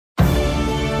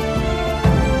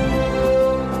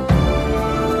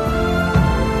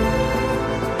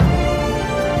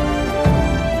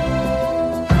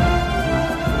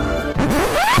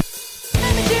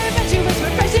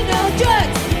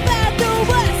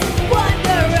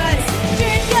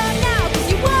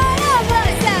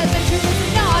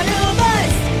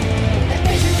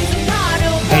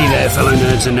fellow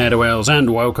nerds and ne'er-do-wells,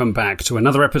 and welcome back to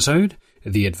another episode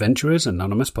of the Adventurers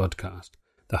Anonymous podcast,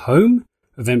 the home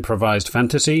of improvised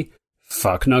fantasy,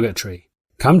 fuck nuggetry.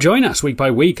 Come join us week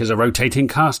by week as a rotating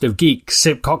cast of geeks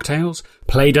sip cocktails,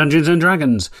 play Dungeons &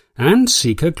 Dragons, and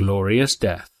seek a glorious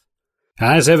death.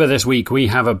 As ever this week, we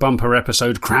have a bumper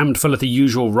episode crammed full of the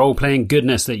usual role-playing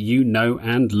goodness that you know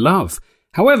and love.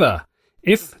 However,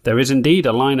 if there is indeed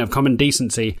a line of common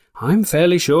decency, I'm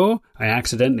fairly sure I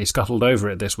accidentally scuttled over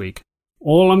it this week.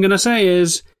 All I'm going to say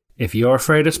is, if you're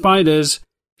afraid of spiders,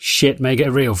 shit may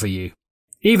get real for you.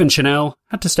 Even Chanel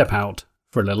had to step out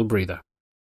for a little breather.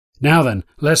 Now then,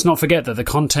 let's not forget that the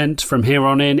content from here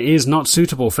on in is not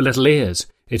suitable for little ears.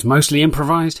 It's mostly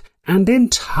improvised and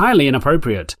entirely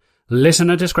inappropriate.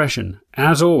 Listener discretion,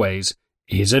 as always,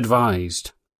 is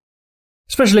advised.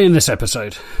 Especially in this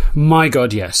episode. My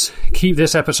God, yes. Keep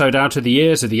this episode out of the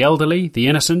ears of the elderly, the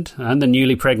innocent, and the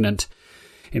newly pregnant.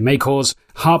 It may cause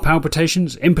heart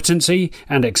palpitations, impotency,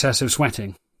 and excessive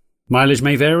sweating. Mileage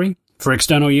may vary, for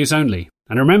external use only.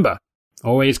 And remember,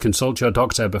 always consult your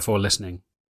doctor before listening.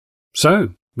 So,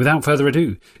 without further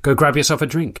ado, go grab yourself a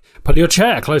drink, pull your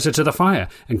chair closer to the fire,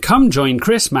 and come join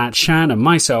Chris, Matt, Shan, and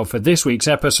myself for this week's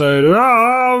episode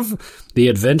of the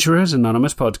Adventurers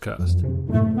Anonymous podcast.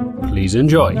 Please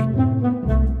enjoy.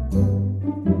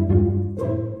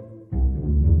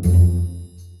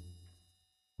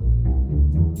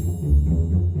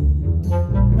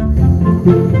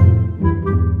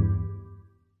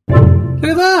 Look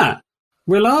at that!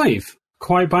 We're live!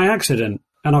 Quite by accident.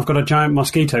 And I've got a giant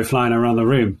mosquito flying around the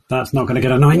room. That's not going to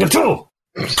get annoying at all!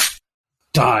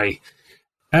 Die.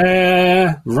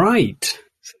 Right.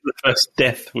 The first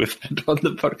death we've had on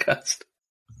the podcast.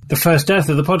 The first death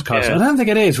of the podcast? Yeah. I don't think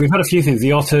it is. We've had a few things.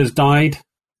 The otters died.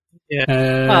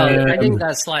 Yeah. Well, I think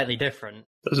that's slightly different.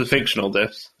 Those are fictional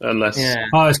deaths, unless... Yeah.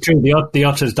 Oh, it's true. The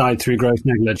otters died through gross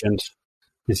negligence.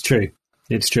 It's true.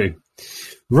 It's true.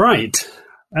 Right.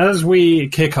 As we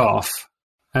kick off,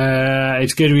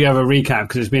 it's good we have a recap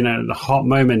because it's been a hot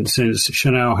moment since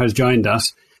Chanel has joined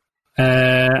us.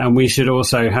 And we should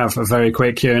also have a very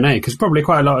quick Q&A because probably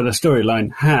quite a lot of the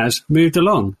storyline has moved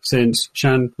along since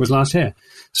Shan was last here.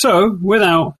 So,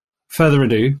 without further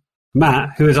ado,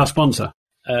 Matt, who is our sponsor?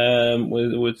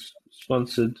 We're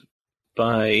sponsored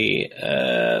by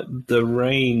The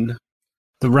Rain.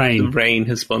 The Rain. The Rain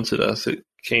has sponsored us. It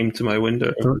came to my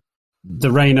window.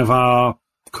 The reign of our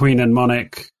Queen and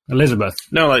Monarch Elizabeth.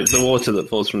 No, like the water that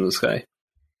falls from the sky.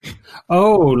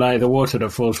 Oh, like the water that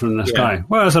falls from the sky.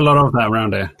 Well, there's a lot of that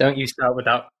around here. Don't you start with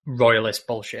that royalist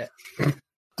bullshit.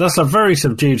 That's a very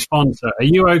subdued sponsor. Are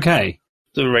you okay?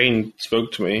 The Rain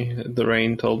spoke to me. The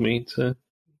Rain told me to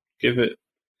give it...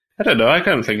 I don't know. I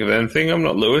can't think of anything. I'm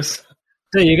not Lewis.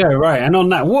 There you go. Right. And on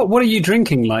that, what are you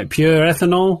drinking? Like pure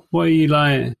ethanol? What are you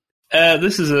like?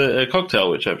 This is a cocktail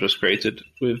which I've just created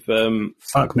with...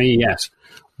 Fuck me, yes.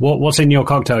 What's in your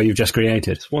cocktail you've just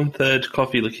created? It's 1/3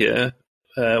 coffee liqueur,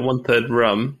 1/3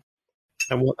 rum,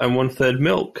 and 1/3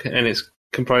 milk, and it's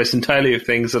comprised entirely of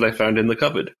things that I found in the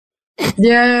cupboard.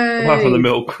 Yay! Apart from the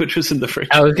milk, which was in the fridge.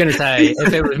 I was going to say,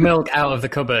 if it was milk out of the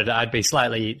cupboard, I'd be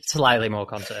slightly more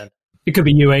concerned. It could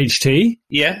be UHT.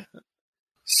 Yeah.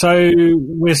 So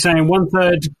we're saying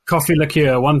 1/3 coffee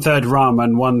liqueur, 1/3 rum,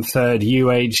 and 1/3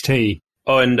 UHT.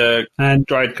 Oh, and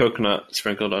dried coconut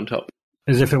sprinkled on top.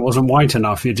 As if it wasn't white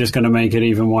enough, you're just going to make it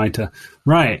even whiter.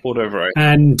 Right. Whatever. Right.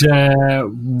 And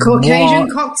Caucasian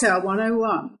Cocktail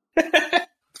 101.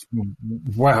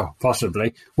 Well,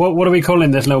 possibly. What are we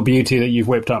calling this little beauty that you've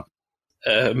whipped up?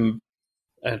 TBC?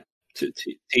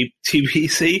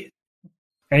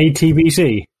 A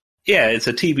TBC? Yeah, it's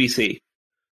a TBC.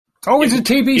 Oh, it's a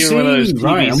TBC. One of those TBCs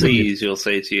right, you'll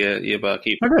say to your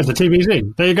barkeep. Okay, it's a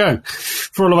TBC. There you go.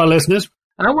 For all of our listeners.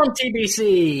 I want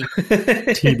TBC.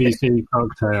 TBC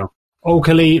cocktail.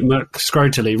 Oakley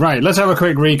McScrotally. Right, let's have a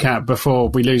quick recap before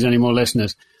we lose any more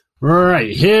listeners.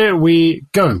 Right, here we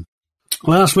go.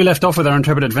 Last we left off with our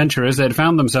intrepid adventurers, they had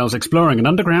found themselves exploring an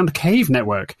underground cave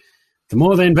network. The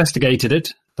more they investigated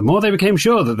it, the more they became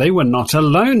sure that they were not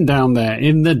alone down there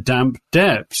in the damp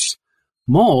depths.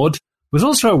 Maud was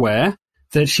also aware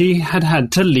that she had had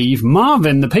to leave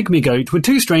Marvin, the pygmy goat, with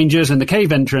two strangers in the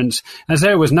cave entrance, as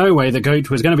there was no way the goat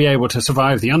was going to be able to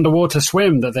survive the underwater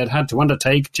swim that they'd had to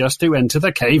undertake just to enter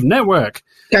the cave network.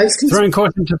 Goats can Throwing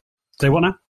caution to... Say what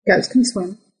now? Goats can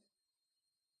swim.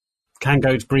 Can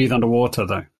goats breathe underwater,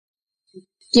 though?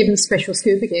 Given special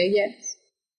scuba gear, yes.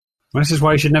 Well, this is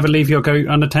why you should never leave your goat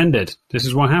unattended. This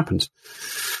is what happens.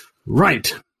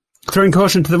 Right. Throwing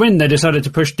caution to the wind, they decided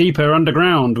to push deeper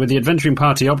underground, with the adventuring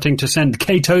party opting to send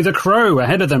Cato the Crow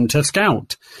ahead of them to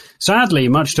scout. Sadly,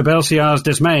 much to Belsiar's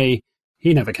dismay,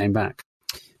 he never came back.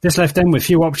 This left them with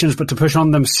few options but to push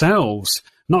on themselves.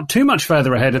 Not too much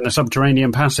further ahead in the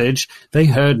subterranean passage, they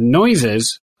heard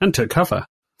noises and took cover.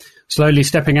 Slowly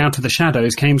stepping out of the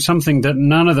shadows came something that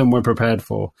none of them were prepared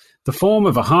for. The form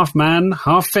of a half-man,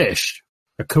 half-fish,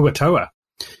 a Kuo-toa.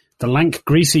 The lank,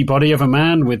 greasy body of a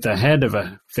man with the head of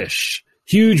a fish.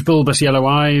 Huge bulbous yellow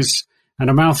eyes, and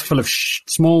a mouth full of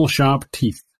small, sharp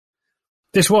teeth.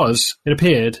 This was, it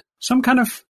appeared, some kind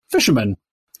of fisherman,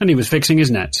 and he was fixing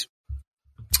his nets.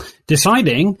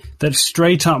 Deciding that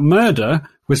straight-up murder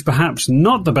was perhaps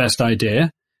not the best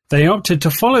idea, they opted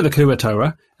to follow the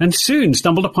Kuo-toa and soon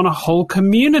stumbled upon a whole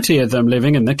community of them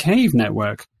living in the cave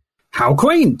network. How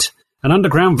quaint! An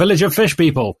underground village of fish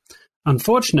people.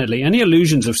 Unfortunately, any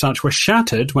illusions of such were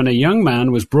shattered when a young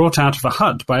man was brought out of a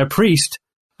hut by a priest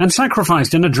and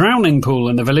sacrificed in a drowning pool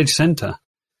in the village centre.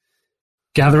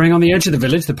 Gathering on the edge of the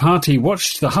village, the party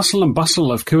watched the hustle and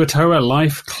bustle of Kuo-toa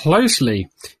life closely.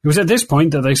 It was at this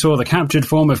point that they saw the captured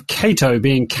form of Kato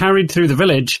being carried through the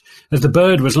village as the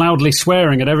bird was loudly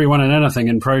swearing at everyone and anything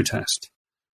in protest.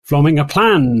 Forming a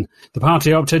plan, the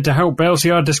party opted to help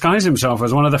Belciar disguise himself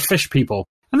as one of the fish people,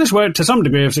 and this worked to some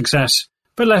degree of success,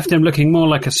 but left him looking more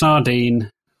like a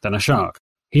sardine than a shark.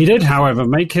 He did, however,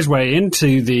 make his way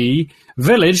into the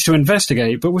village to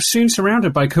investigate, but was soon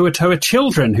surrounded by Kuo-toa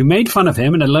children who made fun of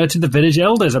him and alerted the village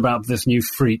elders about this new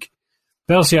freak.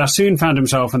 Belciar soon found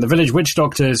himself in the village witch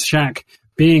doctor's shack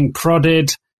being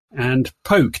prodded and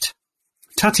poked.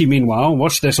 Tati, meanwhile,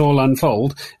 watched this all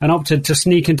unfold and opted to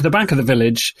sneak into the back of the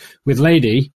village with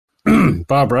Lady,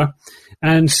 Barbara,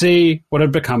 and see what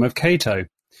had become of Kato.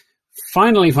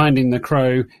 Finally finding the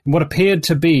crow in what appeared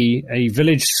to be a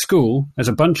village school as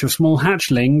a bunch of small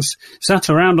hatchlings sat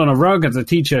around on a rug as the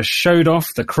teacher showed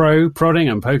off the crow, prodding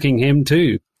and poking him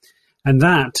too. And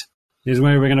that is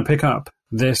where we're going to pick up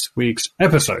this week's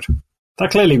episode.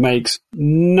 That clearly makes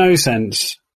no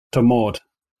sense to Maud.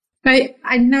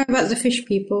 I know about the fish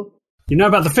people. You know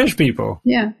about the fish people?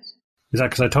 Yeah. Is that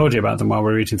because I told you about them while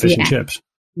we were eating fish and chips?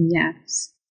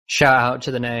 Yes. Shout out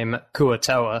to the name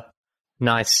Kuo-toa.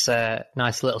 Nice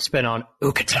little spin on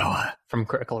Ukatoa from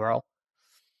Critical Role.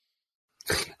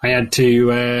 I had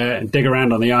to dig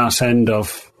around on the arse end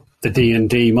of the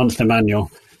D&D monster manual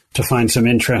to find some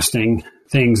interesting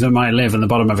things that might live in the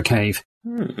bottom of a cave.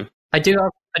 I do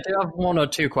have one or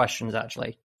two questions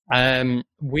actually. I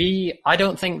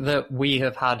don't think that we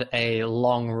have had a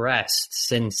long rest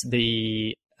since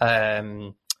the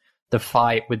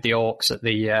fight with the orcs at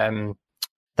the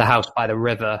house by the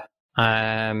river.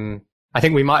 I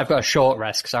think we might have got a short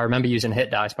rest because I remember using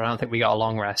hit dice, but I don't think we got a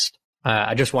long rest.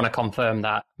 I just want to confirm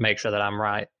that, make sure that I'm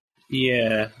right.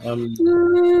 Yeah,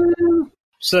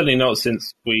 certainly not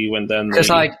since we went down the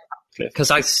cliff. Because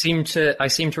I seem to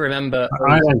remember.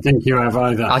 I don't think you have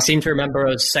either. I seem to remember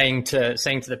us saying to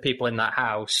the people in that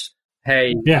house,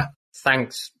 "Hey, yeah,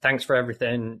 thanks for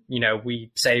everything. You know,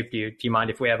 we saved you. Do you mind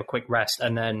if we have a quick rest?"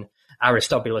 And then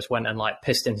Aristobulus went and like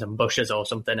pissed in some bushes or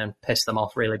something and pissed them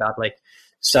off really badly.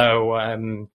 So I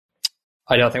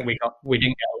don't think we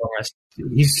didn't get a long rest.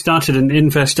 He started an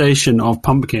infestation of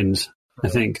pumpkins, I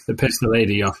think, that pissed the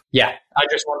lady off. Yeah, I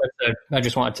just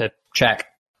wanted to check.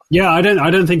 Yeah, I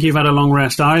don't think you've had a long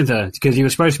rest either, because you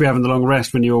were supposed to be having the long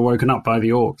rest when you were woken up by the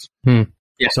orcs.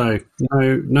 Yeah. So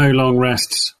no long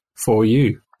rests for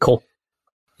you. Cool.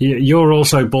 You're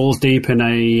also balls deep in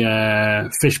a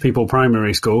fish people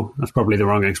primary school. That's probably the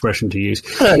wrong expression to use.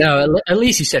 I don't know. At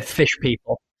least you said fish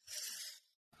people.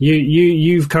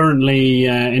 You've currently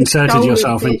inserted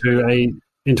yourself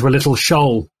into a little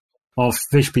shoal of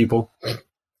fish people.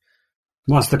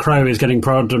 Whilst the crow is getting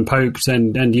prodded and poked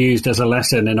and used as a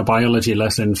lesson in a biology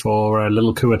lesson for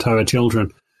little Kuo-toa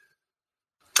children.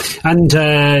 And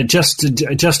just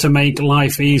to make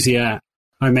life easier,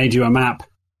 I made you a map.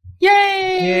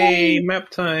 Yay! Map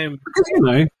time. Because, you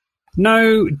know,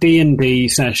 no D&D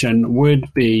session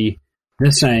would be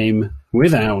the same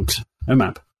without a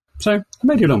map. So I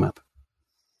made you a little map.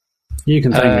 You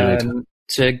can thank me later.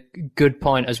 It's a good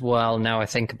point as well, now I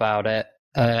think about it.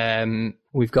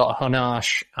 We've got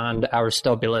Hanash and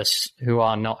Aristobulus who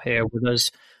are not here with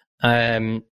us.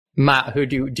 Matt, who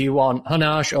do you want,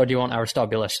 Hanash or do you want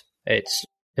Aristobulus? It's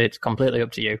completely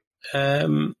up to you.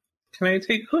 Can I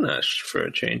take Hanash for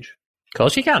a change? Of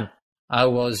course you can. I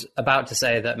was about to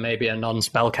say that maybe a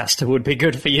non-spellcaster would be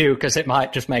good for you because it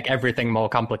might just make everything more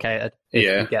complicated if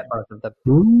you get both of them.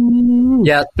 Ooh.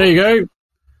 Yeah. There you go.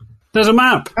 There's a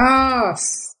map.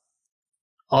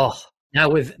 Oh, now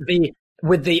with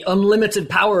the unlimited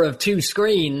power of 2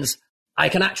 screens, I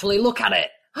can actually look at it.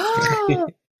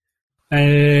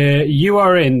 You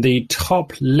are in the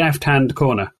top left-hand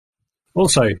corner.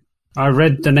 Also, I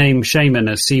read the name Shaman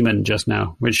as Seaman just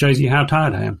now, which shows you how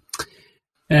tired I am.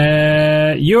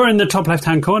 You're in the top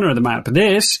left-hand corner of the map.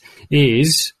 This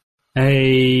is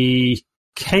a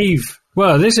cave.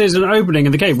 Well, this is an opening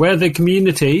in the cave where the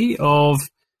community of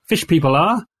fish people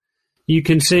are. You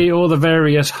can see all the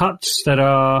various huts that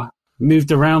are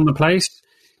moved around the place.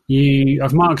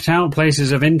 I've marked out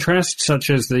places of interest, such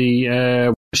as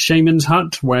the Shaman's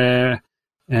hut, where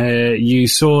you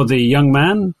saw the young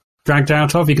man dragged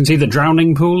out of. You can see the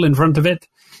drowning pool in front of it.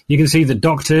 You can see the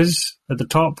doctors at the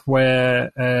top,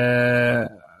 where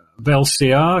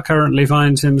Belciar currently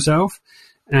finds himself,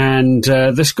 and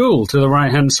the school to the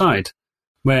right-hand side,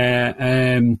 where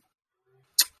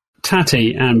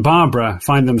Tatty and Barbara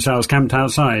find themselves camped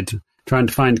outside, trying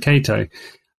to find Kato.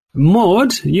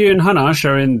 Maud, you and Hanash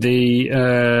are in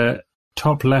the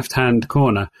top left-hand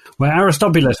corner, where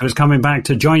Aristobulus was coming back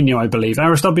to join you, I believe.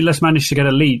 Aristobulus managed to get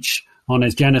a leech on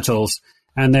his genitals,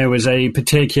 and there was a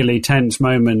particularly tense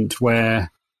moment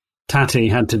where Tatty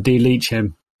had to de-leech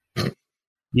him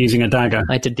using a dagger.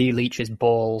 I had to de-leech his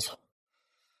balls.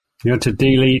 You had to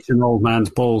de-leech an old man's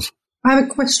balls. I have a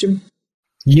question.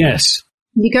 Yes.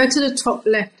 You go to the top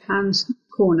left-hand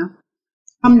corner,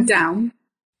 come down,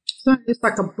 so it's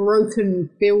like a broken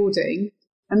building,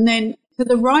 and then to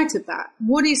the right of that,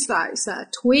 what is that? Is that a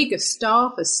twig, a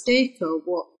staff, a stick, or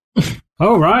what?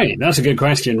 Oh, right. That's a good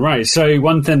question. Right. So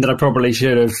one thing that I probably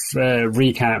should have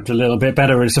recapped a little bit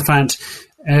better is the fact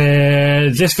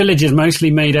this village is mostly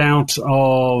made out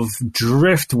of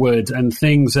driftwood and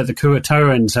things that the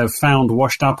Kuatoans have found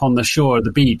washed up on the shore of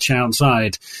the beach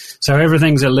outside. So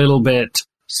everything's a little bit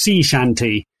sea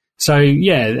shanty. So,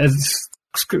 yeah,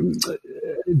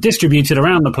 distributed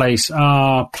around the place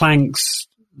are planks,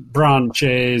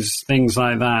 branches, things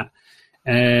like that,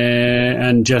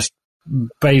 and just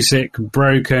basic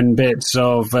broken bits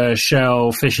of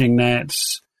shell, fishing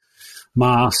nets,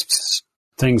 masts,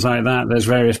 things like that. There's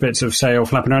various bits of sail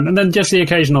flapping around, and then just the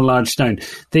occasional large stone.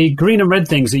 The green and red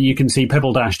things that you can see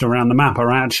pebble dashed around the map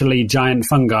are actually giant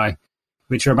fungi,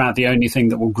 which are about the only thing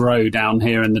that will grow down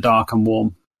here in the dark and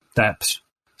warm depths.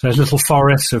 So there's little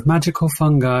forests of magical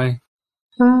fungi.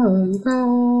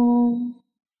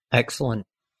 Excellent.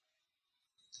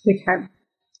 Okay.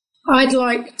 I'd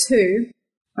like to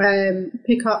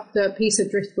pick up the piece of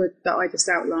driftwood that I just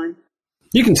outlined.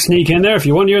 You can sneak in there if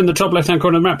you want. You're in the top left-hand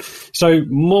corner of the map. So,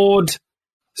 Maud,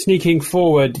 sneaking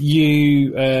forward,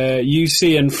 you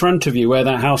see in front of you where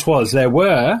that house was. There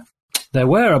were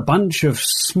a bunch of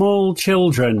small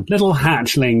children, little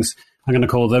hatchlings, I'm going to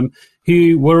call them,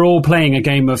 who were all playing a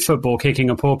game of football,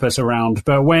 kicking a porpoise around.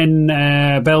 But when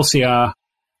Belciar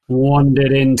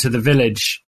wandered into the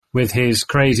village with his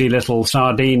crazy little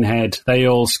sardine head, they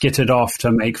all skittered off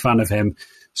to make fun of him.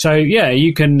 So, yeah,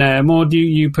 you can, Maud,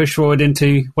 you push forward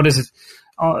into, what is it,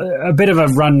 a bit of a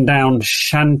rundown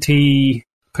shanty,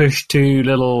 push to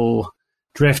little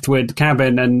driftwood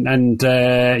cabin, and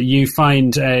you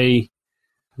find a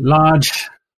large,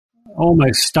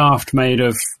 almost staffed made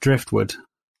of driftwood.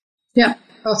 Yeah,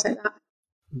 I'll take that.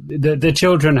 The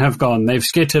children have gone. They've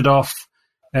skittered off.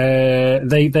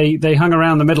 They hung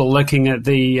around the middle looking at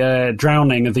the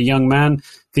drowning of the young man.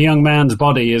 The young man's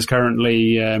body is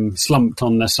currently slumped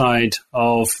on the side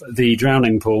of the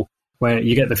drowning pool, where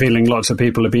you get the feeling lots of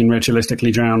people have been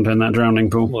ritualistically drowned in that drowning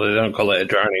pool. Well, they don't call it a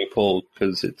drowning pool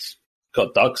because it's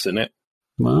got ducks in it.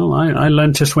 Well, I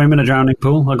learned to swim in a drowning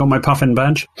pool. I got my puffin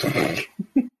badge. The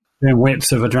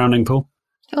width of a drowning pool.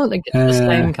 I don't think it's the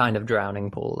same kind of drowning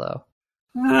pool, though.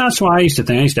 That's what I used to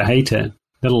think. I used to hate it.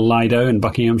 Little Lido in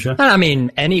Buckinghamshire. I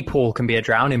mean, any pool can be a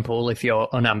drowning pool if you're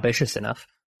unambitious enough.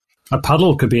 A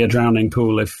puddle could be a drowning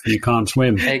pool if you can't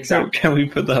swim. Exactly. Can we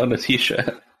put that on a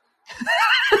t-shirt?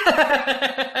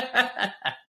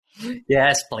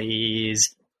 Yes,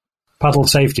 please. Puddle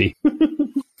safety.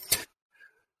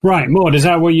 Right, Maud, is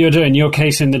that what you're doing? You're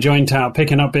casing the joint out,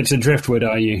 picking up bits of driftwood,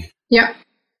 are you? Yeah.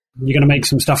 You're going to make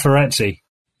some stuff for Etsy?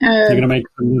 You're going to make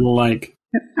some little,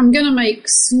 I'm going to make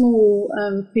small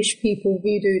fish people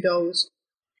voodoo dolls.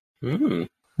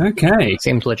 Okay.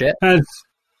 Seems legit.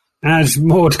 As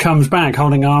Maud comes back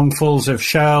holding armfuls of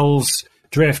shells,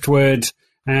 driftwood,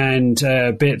 and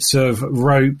bits of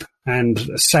rope and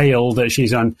sail that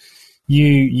she's on,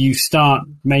 you start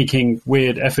making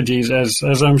weird effigies, as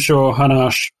I'm sure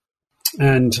Hanash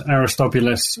and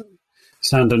Aristobulus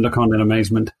stand and look on in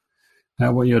amazement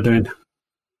at what you're doing.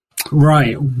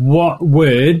 Right, what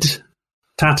would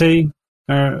Tatty,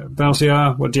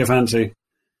 Belciar, what do you fancy?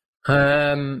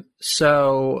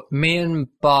 So me and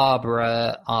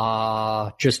Barbara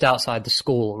are just outside the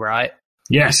school, right?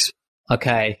 Yes.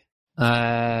 Okay.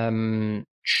 Can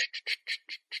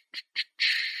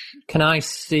Can I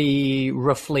see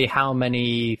roughly how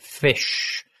many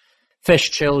fish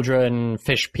children,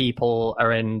 fish people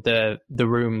are in the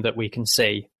room that we can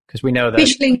see? Because we know that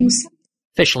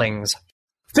Fishlings.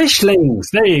 Fishlings,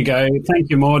 there you go. Thank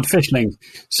you, Maud. Fishlings.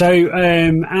 So,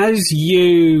 as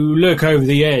you look over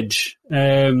the edge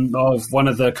of one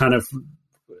of the kind of,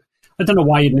 I don't know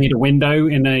why you'd need a window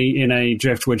in a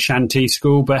driftwood shanty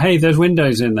school, but hey, there's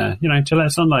windows in there, to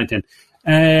let sunlight in.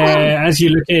 As you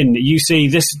look in, you see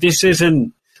this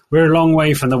isn't. We're a long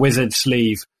way from the wizard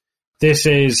sleeve. This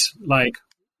is like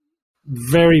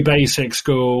very basic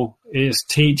school. Is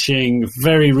teaching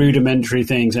very rudimentary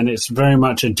things, and it's very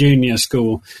much a junior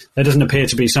school. There doesn't appear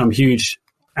to be some huge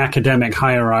academic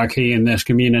hierarchy in this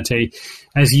community.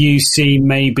 As you see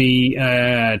maybe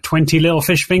 20 little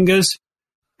fish fingers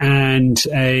and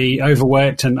a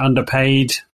overworked and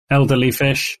underpaid elderly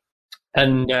fish.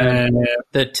 And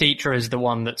the teacher is the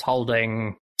one that's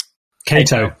holding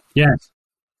Cato. Yes.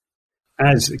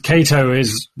 As Cato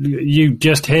is, you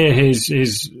just hear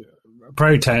his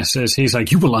protest as he's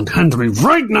like, "You will unhand me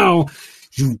right now,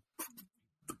 you."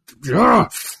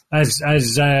 As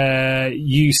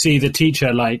you see the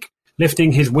teacher like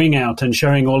lifting his wing out and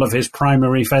showing all of his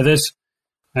primary feathers,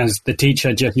 as the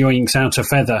teacher just yoinks out a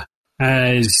feather.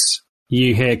 As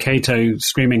you hear Cato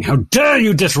screaming, "How dare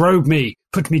you disrobe me!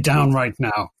 Put me down right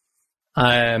now!"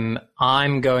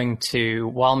 I'm going to,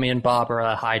 while me and Barbara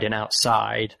are hiding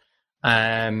outside,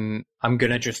 I'm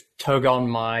going to just tug on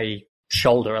my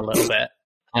shoulder a little bit.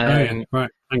 Right.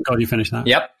 Thank God you finished that.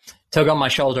 Yep. Tug on my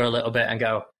shoulder a little bit and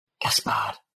go,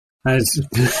 "Gaspard." As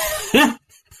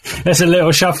there's a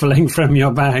little shuffling from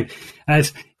your bag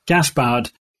as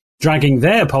Gaspard, dragging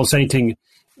their pulsating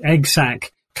egg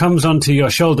sac, comes onto your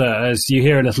shoulder as you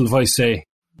hear a little voice say,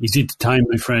 "Is it time,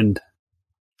 my friend?"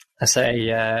 I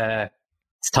say,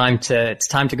 it's time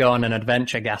to go on an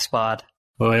adventure, Gaspard.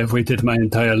 Oh, I have waited my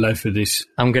entire life for this.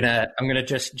 I'm gonna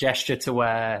just gesture to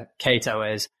where Cato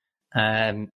is,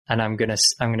 and I'm gonna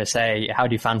say, "How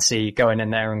do you fancy going in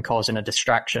there and causing a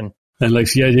distraction?" I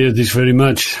like the idea of this very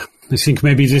much. I think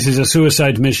maybe this is a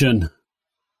suicide mission,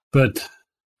 but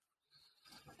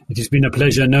it has been a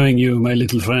pleasure knowing you, my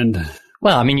little friend.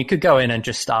 Well, I mean, you could go in and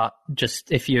just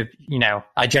if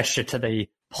I gesture to the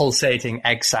pulsating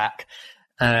egg sac,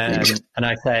 and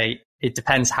I say, "It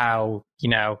depends how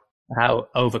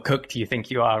overcooked you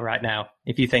think you are right now.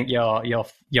 If you think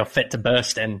you're fit to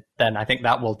burst in, then I think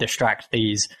that will distract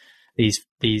these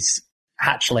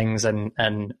hatchlings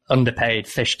and underpaid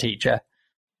fish teacher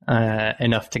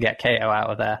enough to get Cato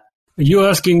out of there." Are you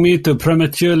asking me to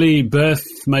prematurely birth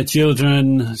my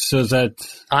children so that...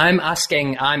 I'm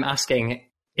asking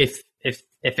if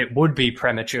it would be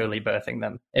prematurely birthing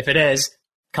them. If it is,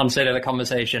 consider the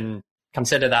conversation.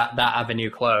 Consider that avenue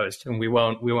closed, and we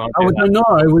won't. Oh no!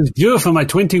 I was due for my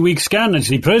 20-week scan at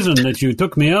the prison that you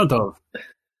took me out of.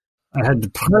 I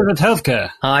had private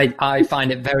healthcare. I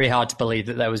find it very hard to believe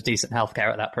that there was decent healthcare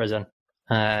at that prison.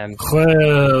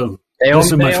 Well, they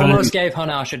almost gave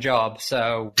Hanash a job,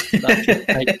 so that should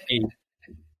make me.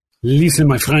 Listen,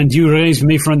 my friend, you raised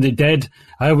me from the dead.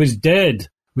 I was dead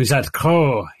with that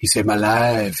crow. He saved my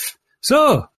life.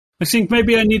 So I think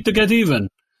maybe I need to get even.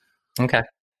 Okay.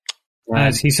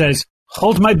 As he says,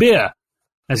 "Hold my beer,"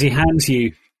 as he hands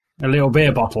you a little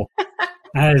beer bottle.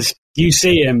 As you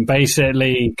see him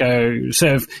basically go,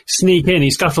 sort of sneak in,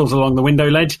 he scuttles along the window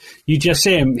ledge. You just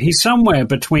see him. He's somewhere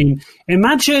between,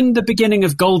 imagine the beginning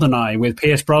of GoldenEye with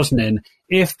Pierce Brosnan,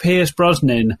 if Pierce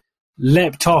Brosnan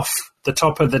leapt off the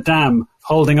top of the dam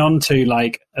holding on to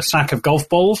like a sack of golf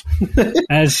balls.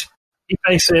 As he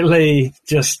basically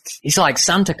just... He's like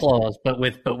Santa Claus, but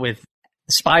with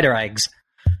spider eggs.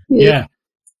 Yeah.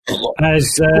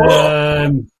 As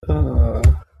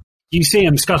you see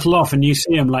him scuttle off, and you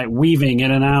see him like weaving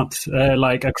in and out,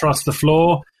 like across the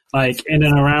floor, like in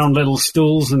and around little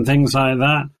stools and things like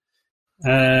that.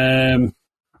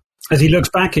 As he looks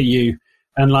back at you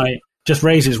and like just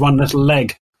raises one little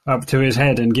leg up to his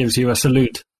head and gives you a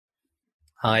salute.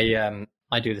 I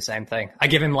do the same thing. I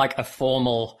give him like a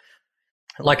formal,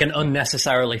 like an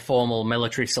unnecessarily formal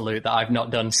military salute that I've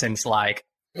not done since like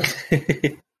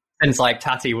since like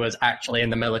Tati was actually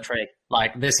in the military.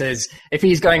 Like, this is, if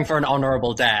he's going for an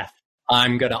honorable death,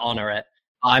 I'm going to honor it.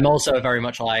 I'm also very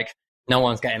much like, no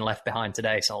one's getting left behind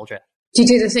today, soldier. Do you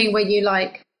do the thing where you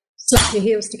like slap your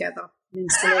heels together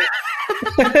and salute?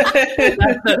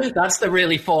 That's the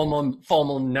really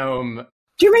formal gnome.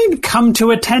 Do you mean come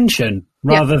to attention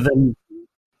rather than...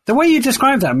 The way you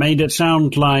described that made it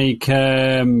sound like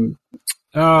river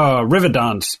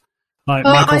dance. Like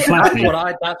Michael Flatley.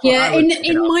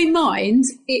 In my mind,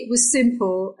 it was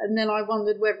simple, and then I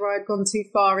wondered whether I'd gone too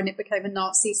far and it became a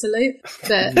Nazi salute.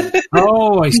 But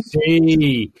Oh, I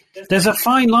see. There's a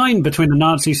fine line between the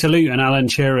Nazi salute and Alan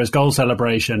Shearer's goal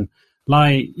celebration.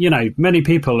 Like, many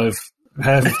people have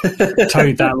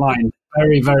towed that line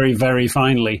very, very, very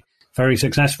finely, very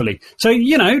successfully. So,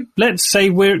 let's say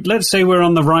we're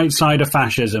on the right side of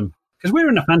fascism. Because we're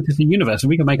in a fantasy universe and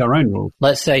we can make our own rules.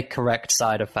 Let's say correct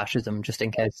side of fascism, just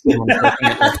in case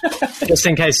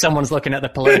someone's looking at the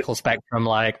political spectrum.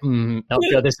 Like, not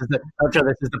sure this is the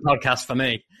podcast for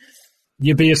me.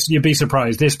 You'd be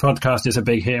surprised. This podcast is a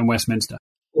big hit in Westminster.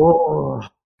 Oh,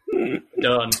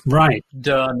 done. Right,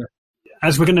 done.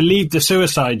 As we're going to leave the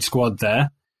Suicide Squad there,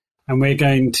 and we're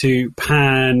going to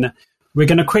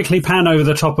quickly pan over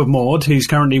the top of Maud, who's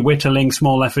currently whittling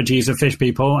small effigies of fish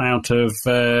people out of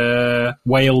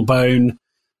whalebone,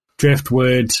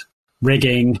 driftwood,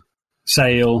 rigging,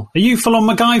 sail. Are you full on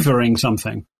MacGyvering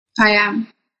something? I am.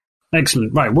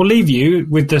 Excellent. Right, we'll leave you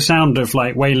with the sound of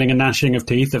like wailing and gnashing of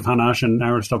teeth of Hanash and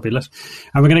Aristobulus.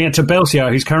 And we're going to get to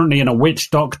Belsiar, who's currently in a witch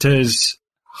doctor's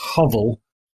hovel,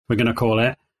 we're going to call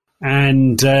it.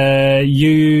 And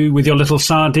you, with your little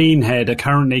sardine head, are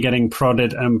currently getting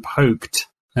prodded and poked.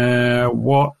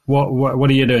 What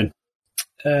are you doing?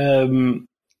 I'm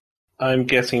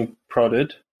getting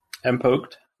prodded and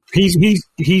poked. You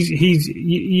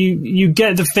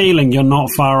get the feeling you're not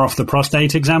far off the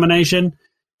prostate examination.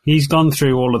 He's gone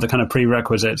through all of the kind of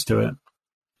prerequisites to it.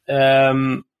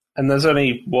 And there's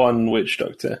only one witch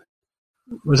doctor.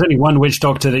 There's only one witch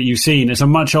doctor that you've seen. It's a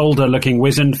much older looking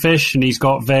wizened fish, and he's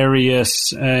got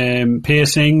various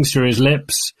piercings through his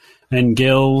lips and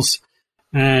gills,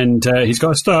 and he's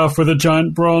got a staff with a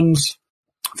giant bronze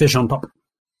fish on top.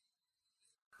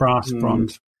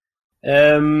 Bronze.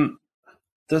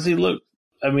 Does he look...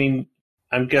 I mean,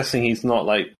 I'm guessing he's not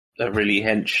like a really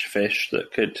hench fish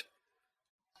that could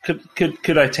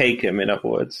I take him, in other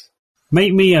words?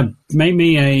 Make me a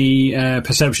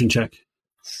perception check.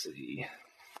 Let's see.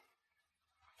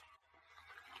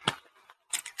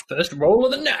 First roll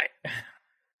of the night.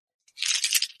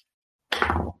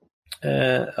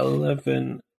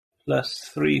 11 plus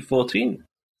 3, 14.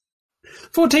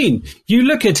 14. You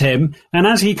look at him, and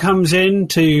as he comes in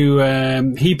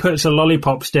he puts a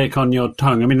lollipop stick on your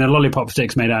tongue. I mean, the lollipop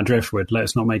stick's made out of driftwood.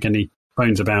 Let's not make any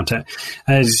bones about it.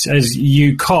 As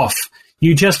you cough,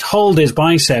 you just hold his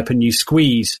bicep and you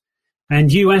squeeze,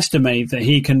 and you estimate that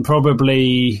he can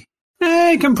probably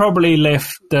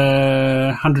lift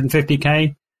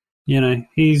 150k.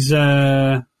 He's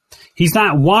that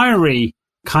wiry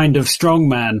kind of strong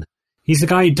man. He's the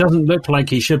guy who doesn't look like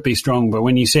he should be strong, but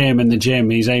when you see him in the gym,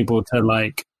 he's able to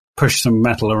like push some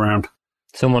metal around.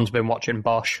 Someone's been watching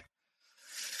Bosch.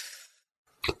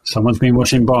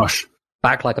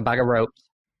 Back like a bag of ropes.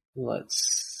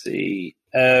 Let's see.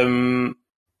 Can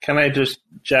I just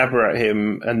jabber at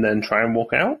him and then try and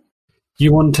walk out?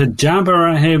 You want to jabber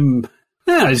at him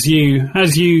as you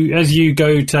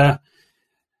go to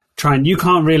try, and you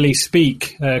can't really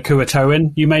speak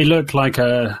Kuatoan. You may look like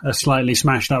a slightly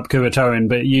smashed up Kuatoan,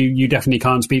 but you definitely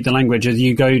can't speak the language. As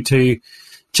you go to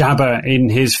jabber in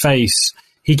his face,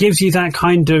 he gives you that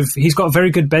kind of, he's got a very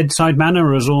good bedside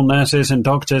manner, as all nurses and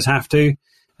doctors have to,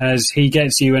 as he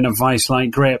gets you in a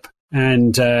vice-like grip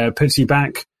and puts you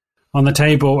back on the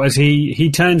table as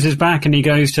he turns his back and he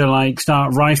goes to like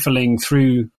start rifling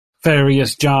through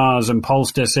various jars and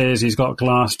poultices. He's got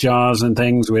glass jars and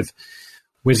things with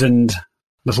wizened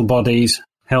little bodies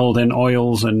held in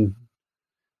oils and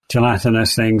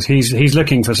gelatinous things. He's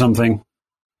looking for something.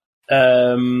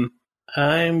 I'm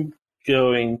going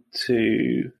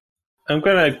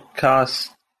to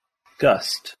cast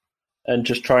Gust and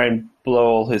just try and blow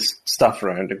all his stuff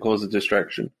around and cause a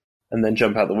distraction, and then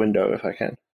jump out the window if I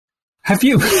can. Have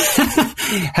you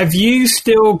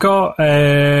still got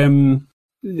the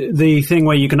thing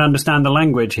where you can understand the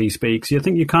language he speaks? You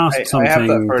think you cast something? I have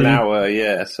that for an hour,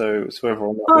 yeah. So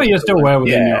everyone. Oh, you're still well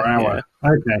within your hour.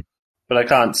 Yeah. Okay, but I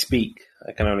can't speak.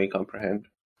 I can only comprehend.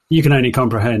 You can only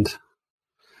comprehend.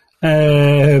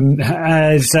 You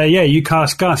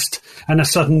cast Gust, and a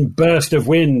sudden burst of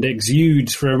wind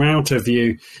exudes from out of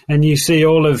you, and you see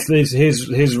all of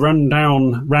his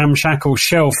rundown, ramshackle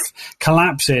shelf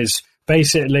collapses.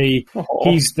 Basically,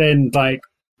 he's then like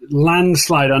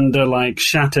landslide under like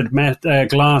shattered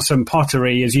glass and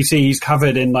pottery. As you see, he's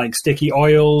covered in like sticky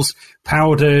oils,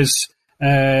 powders.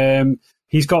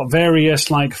 He's got various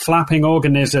like flapping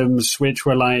organisms which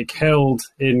were like held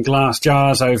in glass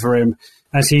jars over him,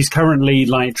 as he's currently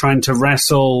like trying to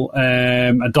wrestle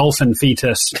a dolphin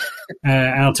fetus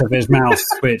out of his mouth,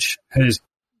 which has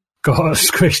got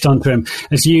squished onto him.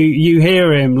 As you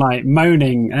hear him like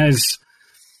moaning, as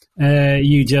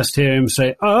you just hear him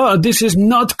say, "Oh, this is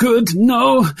not good.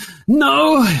 No,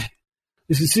 no.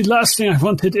 This is the last thing I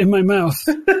wanted in my mouth."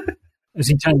 As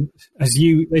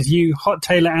you hot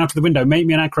tail it out of the window, make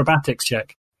me an acrobatics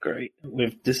check. Great.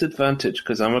 With disadvantage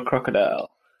because I'm a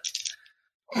crocodile.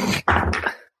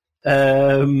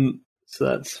 So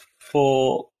that's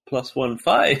 4 + 1,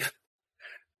 5.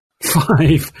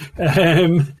 5.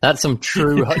 That's some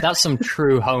true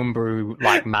homebrew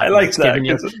like madness. I like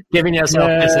that. Giving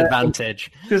yourself disadvantage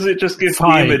Because it just gives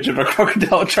 5. the image of a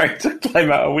crocodile trying to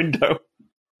climb out a window.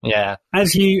 Yeah.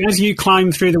 As you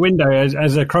climb through the window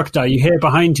as a crocodile, you hear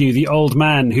behind you the old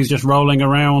man who's just rolling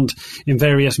around in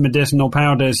various medicinal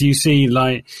powders. You see,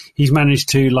 like, he's managed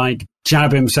to, like,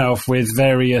 jab himself with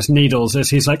various needles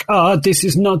as he's like, this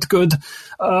is not good.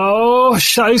 Oh,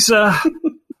 scheisse.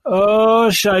 Oh,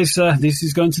 scheisse. This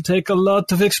is going to take a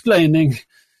lot of explaining.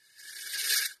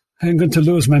 I'm going to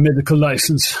lose my medical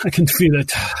license. I can feel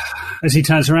it. As he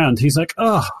turns around, he's like,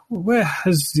 where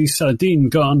has the sardine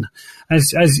gone?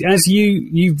 As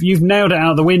you've nailed it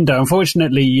out the window.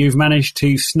 Unfortunately, you've managed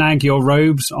to snag your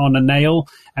robes on a nail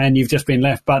and you've just been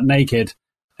left butt naked,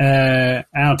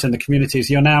 out in the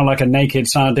communities. You're now like a naked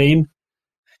sardine.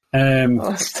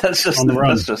 That's just on the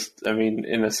run. That's just, I mean,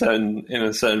 in a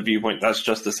certain viewpoint, that's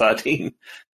just a sardine.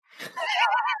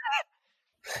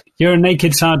 You're a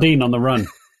naked sardine on the run.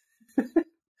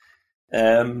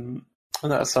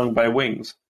 That's sung by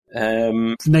Wings.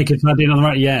 Naked Sardine on the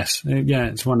Right, yes. Yeah,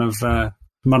 it's one of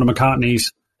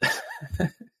McCartney's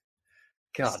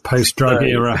God. post-drug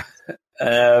era.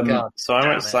 So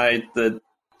I'm outside the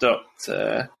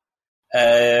doctor.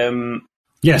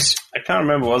 Yes. I can't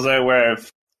remember, was I aware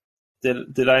of...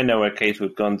 Did I know where Kato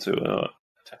had gone to? Or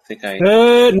I think I...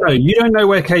 No, you don't know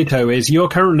where Kato is. You're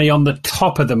currently on the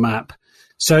top of the map.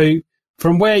 So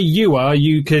from where you are,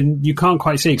 you can't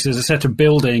quite see because there's a set of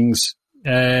buildings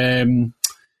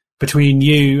between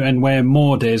you and where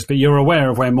Maud is, but you're aware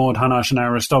of where Maud, Hanash, and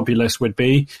Aristobulus would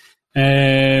be,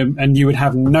 and you would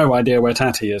have no idea where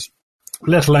Tati is,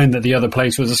 let alone that the other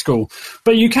place was a school.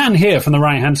 But you can hear from the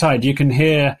right-hand side, you can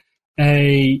hear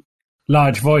a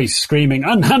large voice screaming,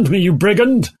 "Unhand me, you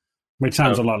brigand!" Which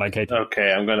sounds a lot like Kato.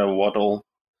 Okay, I'm going to waddle,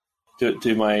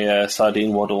 do my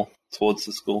sardine waddle towards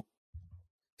the school.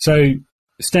 So,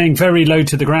 staying very low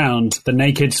to the ground, the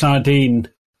naked sardine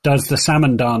does the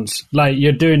salmon dance. Like,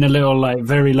 you're doing a little, like,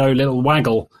 very low little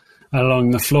waggle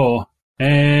along the floor.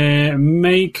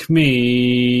 Make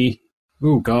me...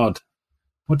 Oh, God.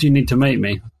 What do you need to make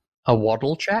me? A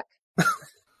waddle check?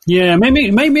 Yeah, make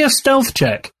me a stealth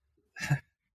check.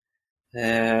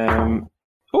 19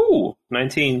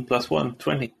 + 1,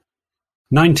 20.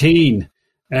 19.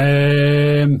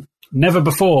 Never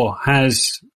before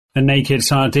has a naked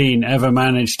sardine ever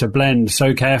managed to blend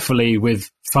so carefully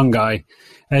with fungi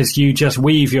as you just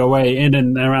weave your way in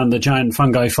and around the giant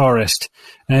fungi forest.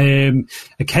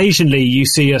 Occasionally you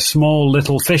see a small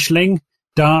little fishling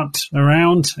dart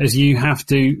around as you have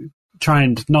to try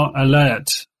and not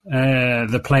alert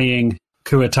the playing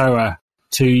Kuatoa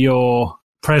to your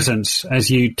presence as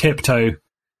you tiptoe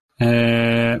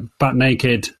butt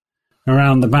naked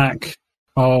around the back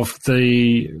of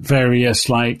the various,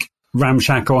 like,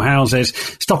 ramshackle houses,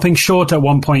 stopping short at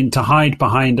one point to hide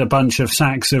behind a bunch of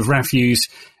sacks of refuse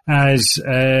as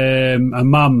a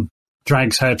mum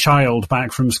drags her child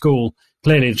back from school.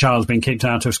 Clearly the child's been kicked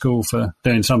out of school for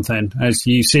doing something, as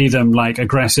you see them, like,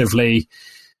 aggressively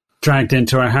dragged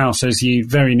into a house as you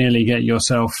very nearly get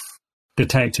yourself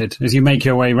detected. As you make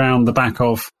your way round the back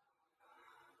of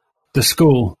the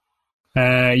school,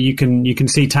 you can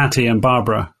see Tati and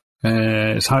Barbara.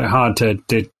 It's quite hard to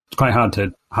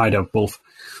hide a wolf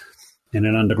in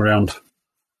an underground.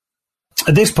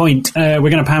 At this point, we're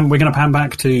going to pan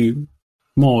back to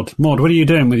Maud. Maud, what are you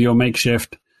doing with your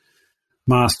makeshift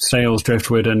mast, sails,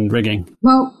 driftwood, and rigging?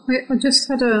 Well, I just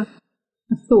had a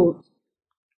thought.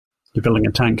 You're building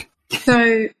a tank.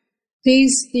 So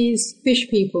these fish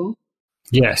people.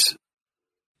 Yes.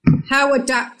 How good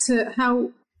are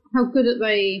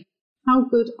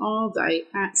they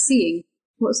at seeing?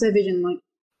 What's their vision like?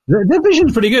 Their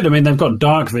vision's pretty good. I mean, they've got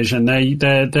dark vision.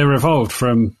 They're evolved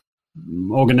from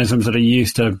organisms that are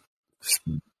used to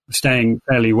staying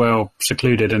fairly well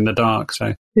secluded in the dark.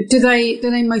 So, but do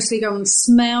they mostly go on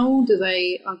smell?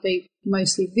 Are they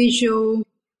mostly visual?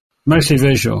 Mostly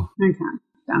visual. Okay,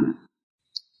 damn it.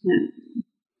 Yeah.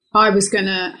 I was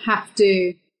gonna have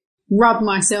to rub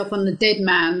myself on the dead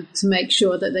man to make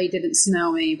sure that they didn't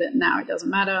smell me, but now it doesn't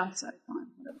matter. So fine.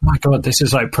 My God, this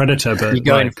is like Predator, but you're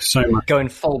going, like so much. Going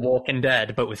full Walking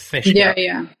Dead, but with fish.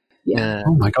 Yeah.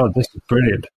 Oh my God, this is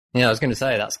brilliant. Yeah, I was going to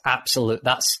say that's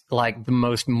like the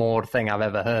most Maud thing I've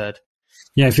ever heard.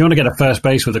 Yeah, if you want to get a first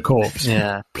base with a corpse,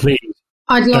 Yeah. please.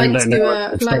 I'd like let to. anyone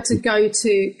I'd like stop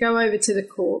to go over to the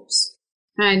corpse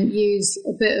and use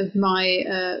a bit of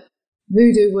my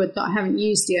voodoo wood that I haven't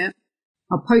used yet.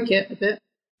 I'll poke it a bit,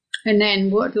 and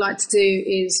then what I'd like to do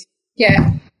is get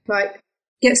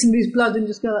somebody's blood and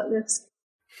just go like this.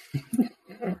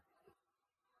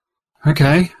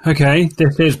 Okay.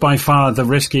 This is by far the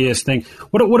riskiest thing.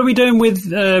 What are we doing with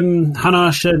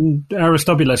Hanash and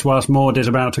Aristobulus whilst Maud is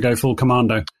about to go full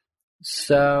commando?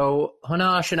 So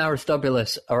Hanash and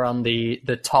Aristobulus are on the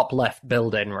top left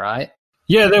building, right?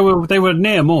 Yeah, they were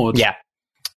near Maud. Yeah.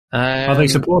 Are they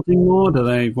supporting Maud?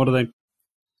 What are they?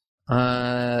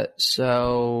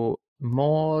 So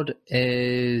Maud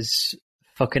is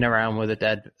fucking around with a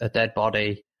dead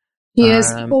body. He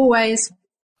is always.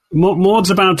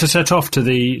 Maud's about to set off to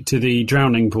the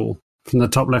drowning pool from the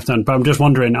top left hand, but I'm just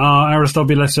wondering, are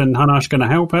Aristobulus and Hanash going to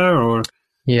help her, or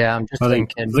yeah, I'm just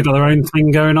thinking have they got their own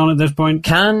thing going on at this point?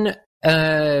 Can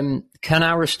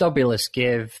Aristobulus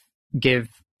give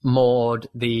Maud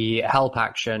the help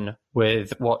action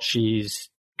with what she's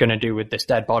going to do with this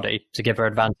dead body to give her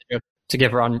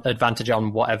advantage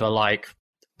on whatever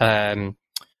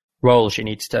role she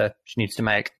needs to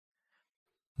make?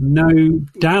 No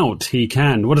doubt he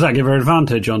can. What does that give her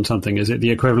advantage on something? Is it the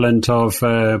equivalent of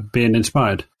being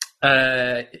inspired?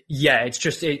 Yeah, it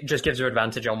just gives her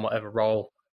advantage on whatever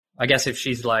role. I guess if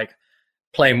she's like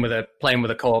playing with a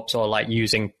corpse or like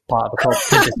using part of the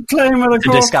corpse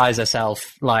to disguise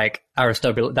herself, like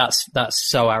Aristobulus. That's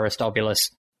so Aristobulus.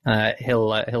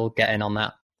 He'll get in on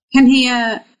that. Can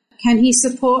he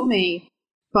support me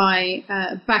by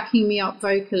backing me up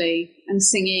vocally and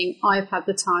singing "I've had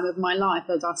the time of my life"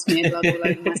 as I smear blood all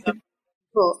over myself?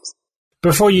 Corpse.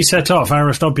 Before you set off,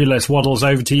 Aristobulus waddles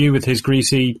over to you with his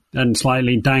greasy and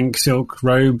slightly dank silk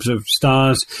robes of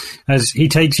stars as he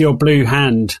takes your blue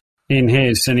hand in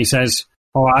his and he says,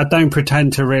 "Oh, I don't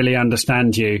pretend to really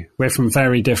understand you. We're from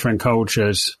very different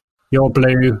cultures. You're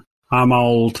blue, I'm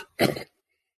old.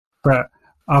 But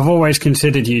I've always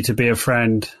considered you to be a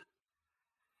friend."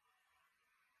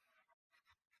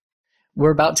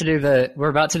 We're about to do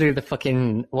the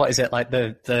fucking, what is it, like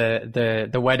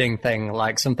the wedding thing,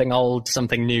 like something old,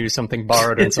 something new, something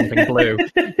borrowed, and something blue.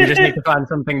 We just need to find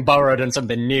something borrowed and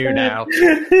something new now.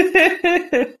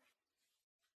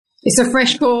 It's a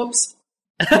fresh corpse.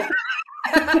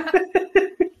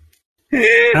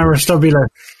 Aristobulus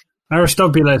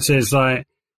is like,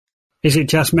 is it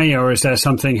just me or is there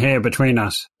something here between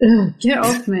us? Ugh, get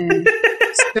off me.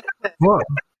 What?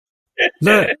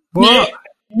 Look, what?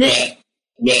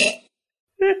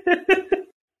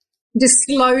 Just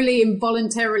slowly,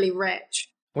 involuntarily retch.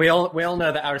 We all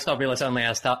know that Aristobulus only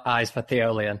has eyes for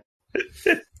Theolian.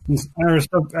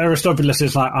 Aristobulus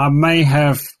is like, I may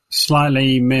have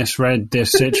slightly misread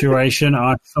this situation.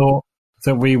 I thought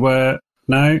that we were...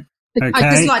 No? Okay.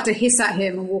 I'd just like to hiss at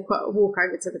him and walk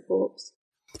over to the corpse.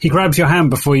 He grabs your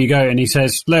hand before you go and he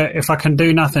says, look, if I can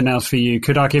do nothing else for you,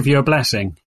 could I give you a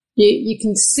blessing? You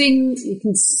can sing...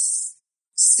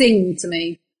 Sing to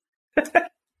me.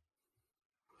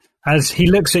 As he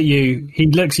looks at you, he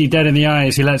looks you dead in the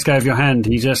eyes, he lets go of your hand,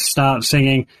 he just starts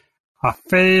singing, I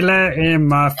feel it in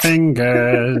my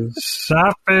fingers,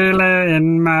 I feel it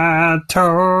in my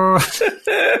toes.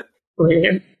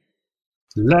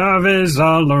 Love is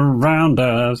all around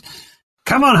us.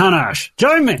 Come on, Hanash,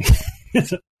 join me.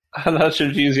 Hanash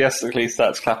enthusiastically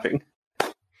starts clapping.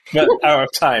 But out of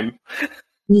time.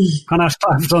 Hanash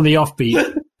claps on the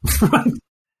offbeat.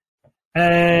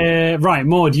 Right,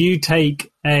 Maud, you take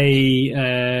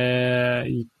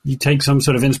some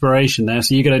sort of inspiration there,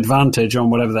 so you get advantage on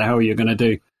whatever the hell you're going to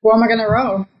do. What am I going to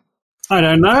roll? I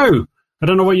don't know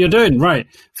what you're doing. Right,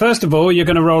 first of all, you're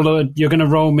going to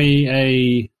roll me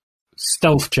a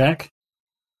stealth check.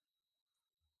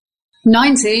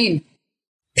 19.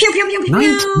 Pew pew pew pew.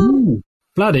 19.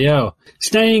 Bloody hell!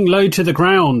 Staying low to the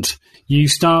ground, you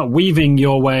start weaving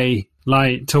your way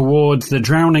towards the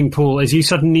drowning pool as you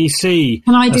suddenly see...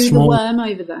 Can I do the worm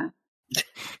over there?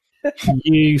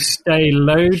 You stay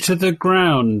low to the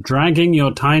ground, dragging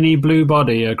your tiny blue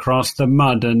body across the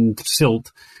mud and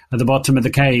silt at the bottom of the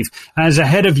cave. As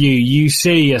ahead of you, you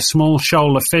see a small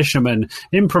shoal of fishermen.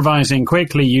 Improvising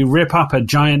quickly, you rip up a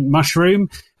giant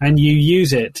mushroom and you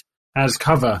use it as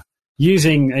cover.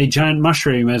 Using a giant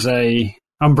mushroom as a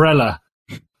umbrella,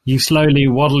 you slowly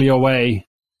waddle your way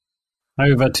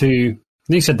over to,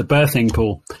 he said the birthing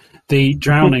pool, the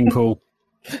drowning pool.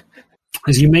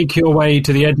 As you make your way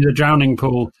to the edge of the drowning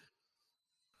pool,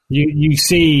 you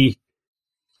see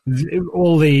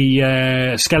all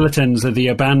the skeletons of the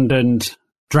abandoned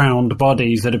drowned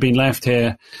bodies that have been left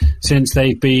here since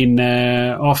they've been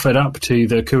offered up to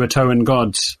the Kuatoan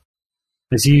gods.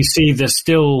 As you see the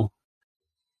still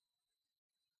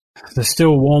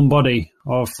warm body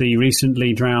of the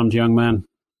recently drowned young man.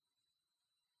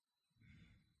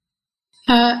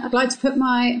 I'd like to put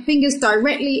my fingers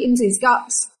directly into his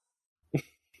guts.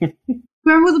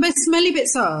 Where all the best smelly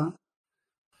bits are.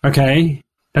 Okay.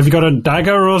 Have you got a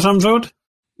dagger or some sort?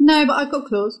 No, but I've got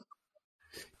claws.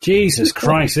 Jesus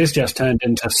Christ, this just turned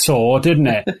into Saw, didn't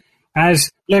it?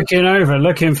 As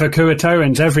looking for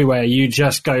Kuatoans everywhere, you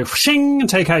just go shing and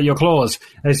take out your claws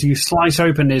as you slice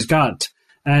open his gut,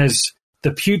 as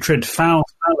the putrid foul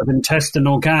smell of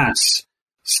intestinal gas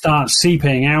starts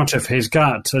seeping out of his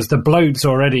gut, as the bloat's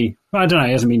already, I don't know,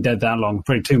 he hasn't been dead that long,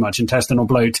 pretty too much intestinal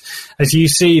bloat, as you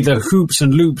see the hoops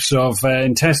and loops of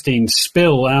intestine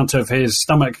spill out of his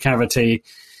stomach cavity,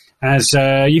 as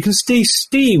you can see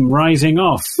steam rising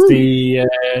off the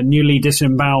newly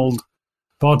disemboweled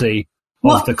body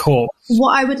of the corpse.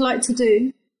 What I would like to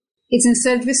do is,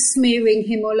 instead of just smearing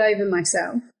him all over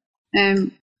myself,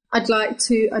 I'd like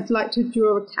to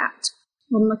draw a cat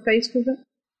on my face with it.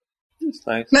 That's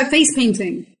nice. Like face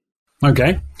painting.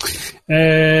 Okay.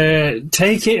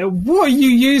 Take it. What are you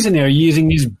using here? Are you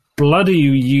using his blood? Are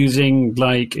you using,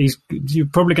 like, you're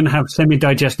probably going to have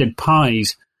semi-digested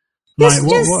pies. Like,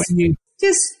 what are you?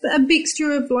 Just a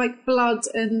mixture of, like, blood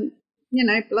and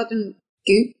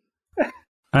goop.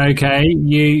 Okay.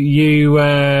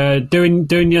 You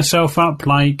doing yourself up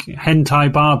like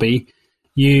hentai Barbie.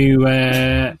 You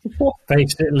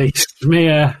basically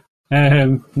smear.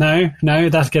 No,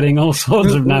 that's getting all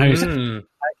sorts of no's.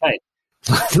 Okay.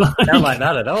 Not like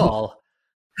that at all.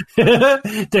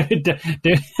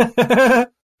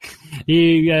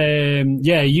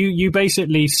 You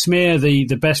basically smear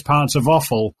the best parts of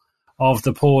offal of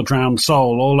the poor drowned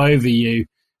soul all over you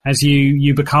as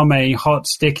you become a hot,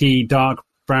 sticky, dark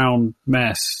brown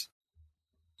mess.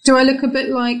 Do I look a bit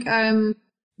like a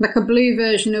blue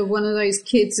version of one of those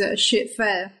kids at a shit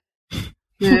fair?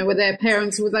 With their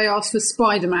parents, would they ask for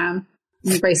Spider-Man?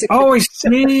 Basically. Oh, I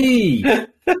see.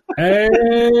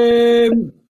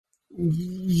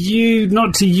 You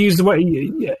not to use the way.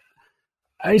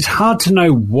 It's hard to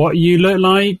know what you look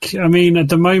like. I mean, at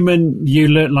the moment, you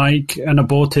look like an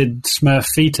aborted Smurf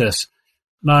fetus.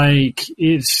 Like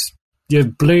you're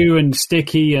blue and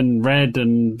sticky and red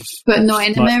and. But not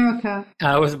in America.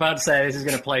 I was about to say this is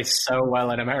going to play so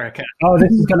well in America. Oh,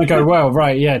 this is going to go well,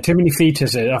 right? Yeah, too many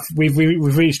fetuses. We've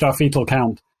reached our fetal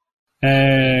count.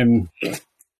 Sorry,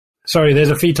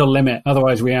 there's a fetal limit.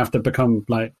 Otherwise, we have to become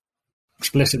like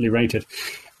explicitly rated.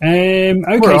 Okay,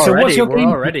 so what's your game?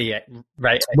 We're already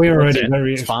rated. We're already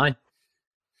very. It's fine.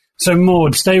 So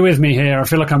Maud, stay with me here. I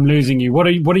feel like I'm losing you. What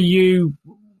are you?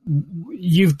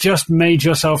 You've just made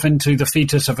yourself into the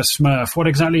fetus of a Smurf. What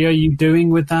exactly are you doing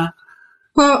with that?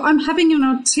 Well, I'm having an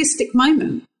artistic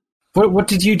moment. What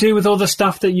did you do with all the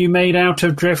stuff that you made out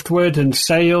of driftwood and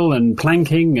sail and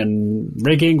planking and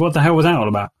rigging? What the hell was that all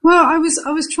about? Well, I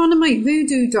was trying to make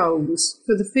voodoo dolls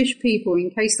for the fish people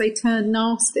in case they turn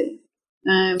nasty.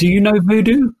 Do you know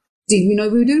voodoo? Do you know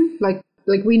voodoo? Like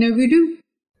we know voodoo?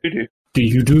 Voodoo. Do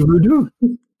you do voodoo?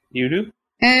 You do?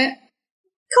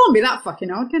 Can't be that fucking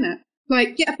hard, can it?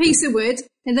 Like, get a piece of wood,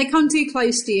 and they come too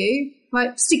close to you,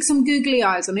 like, stick some googly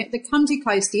eyes on it, they come too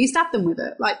close to you, stab them with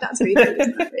it. Like, that's really good,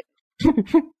 isn't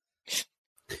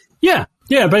it?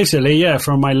 Yeah, basically,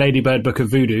 from my Ladybird Book of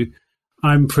Voodoo.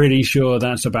 I'm pretty sure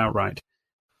that's about right.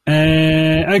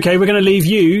 Okay, we're going to leave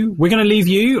you. We're going to leave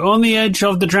you on the edge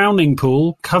of the drowning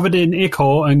pool, covered in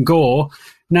ichor and gore.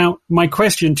 Now, my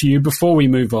question to you before we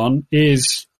move on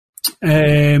is,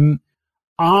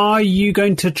 are you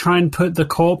going to try and put the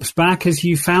corpse back as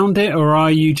you found it, or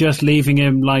are you just leaving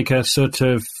him like a sort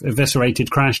of eviscerated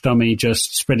crash dummy,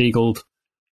 just spread-eagled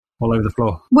all over the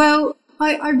floor? Well,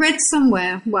 I read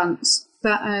somewhere once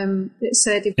that it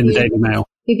said in the Daily Mail,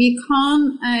 if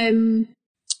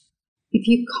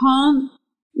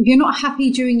you're not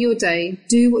happy during your day,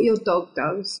 do what your dog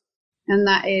does, and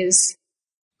that is,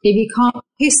 if you can't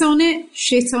piss on it,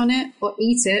 shit on it, or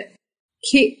eat it,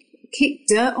 kick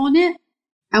dirt on it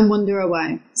and wander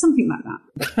away, something like that.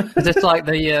 It's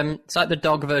like the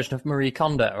dog version of Marie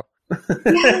Kondo.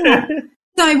 Yeah.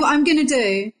 So what I'm going to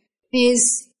do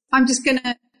is I'm just going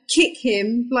to kick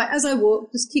him, like as I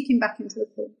walk, just kick him back into the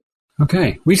pool.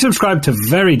 Okay, we subscribe to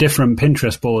very different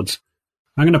Pinterest boards.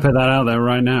 I'm going to put that out there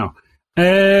right now.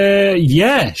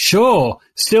 Yeah, sure.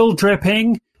 Still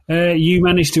dripping. You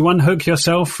managed to unhook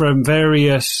yourself from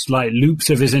various like loops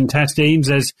of his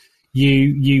intestines as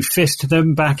you fist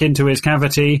them back into his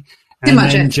cavity, Too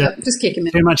much effort. Just kick him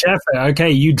in. Too much effort.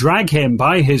 Okay, you drag him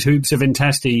by his hoops of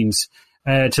intestines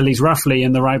till he's roughly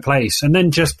in the right place, and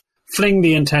then just fling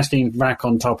the intestines back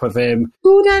on top of him.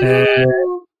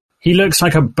 He looks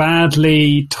like a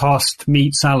badly tossed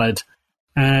meat salad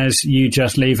as you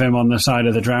just leave him on the side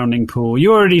of the drowning pool.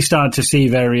 You already start to see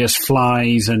various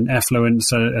flies and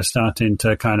effluents are starting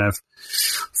to kind of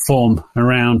form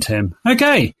around him.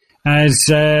 Okay, as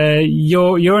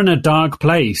you're in a dark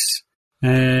place.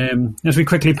 As we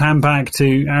quickly pan back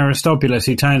to Aristobulus,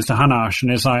 he turns to Hanash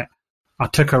and is like, I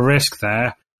took a risk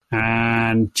there,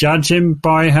 and judging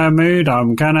by her mood,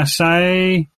 I'm gonna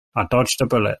say I dodged a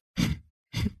bullet.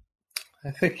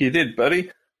 I think you did,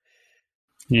 buddy.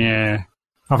 Yeah.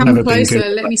 I've Come never closer, been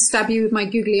good. let me stab you with my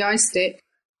googly eye stick.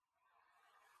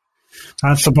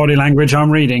 That's the body language I'm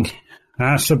reading.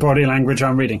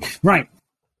 Right.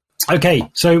 Okay,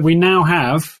 so we've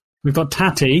got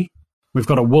Tatty, we've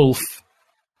got a wolf,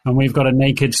 and we've got a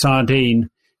naked sardine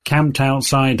camped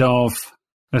outside of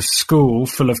a school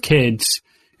full of kids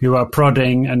who are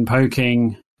prodding and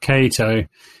poking Cato.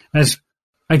 As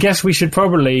I guess we should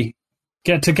probably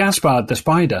get to Gaspard the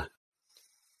spider.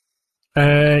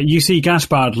 You see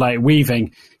Gaspard like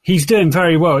weaving. He's doing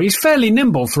very well. He's fairly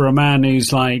nimble for a man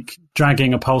who's like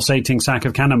dragging a pulsating sack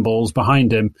of cannonballs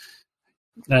behind him.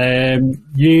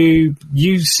 You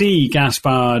see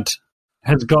Gaspard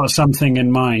has got something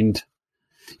in mind.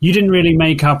 You didn't really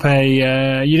make up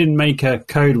a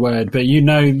code word, but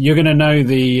you're going to know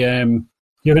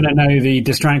the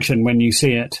distraction when you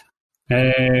see it.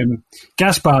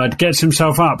 Gaspard gets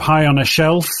himself up high on a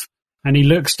shelf and he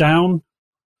looks down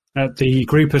at the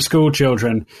group of school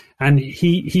children, and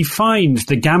he finds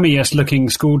the gammiest looking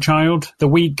school child, the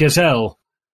weak gazelle,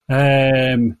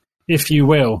 if you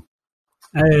will.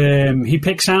 He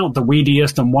picks out the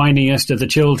weediest and whiniest of the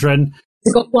children.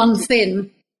 He's got one fin.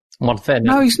 One fin.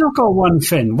 No, he's not got one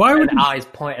fin. Why would eyes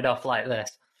pointed off like this?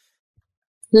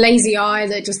 Lazy eye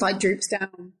that just like droops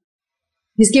down.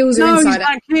 His gills are inside he's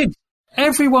that kid.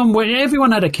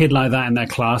 Everyone had a kid like that in their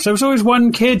class. There was always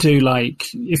one kid who, like,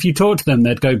 if you talked to them,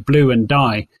 they'd go blue and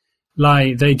die.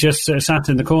 Like, they just sat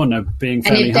in the corner being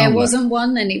fairly And if there harmless. wasn't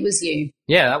one, then it was you.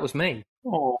 Yeah, that was me.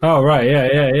 Oh, right,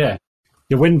 yeah.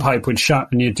 Your windpipe would shut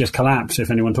and you'd just collapse if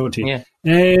anyone talked to you.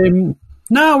 Yeah.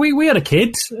 No, we had a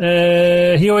kid.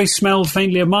 He always smelled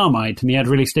faintly of Marmite and he had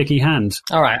really sticky hands.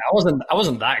 All right, I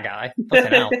wasn't that guy.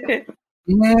 Fucking hell.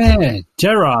 Yeah,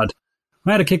 Gerard.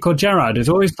 We had a kid called Gerard who's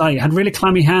always like had really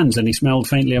clammy hands and he smelled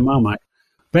faintly of Marmite.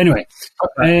 But anyway,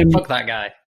 Fuck that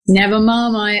guy. Never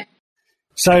Marmite.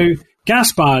 So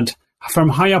Gaspard, from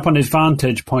high up on his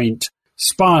vantage point,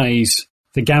 spies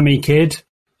the gammy kid.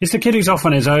 It's the kid who's off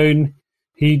on his own.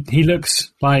 He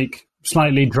looks like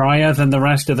slightly drier than the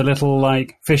rest of the little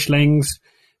like fishlings,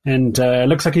 and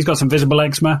looks like he's got some visible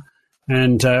eczema.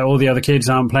 And all the other kids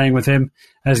aren't playing with him.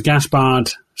 As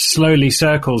Gaspard slowly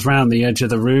circles round the edge of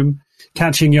the room,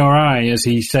 catching your eye as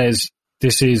he says,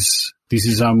 "This is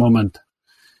our moment."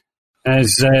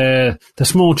 As the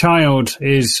small child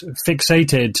is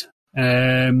fixated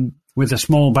with a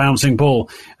small bouncing ball,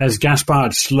 as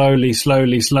Gaspard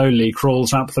slowly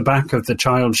crawls up the back of the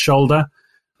child's shoulder,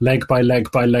 leg by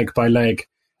leg by leg by leg,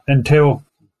 until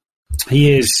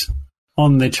he is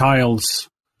on the child's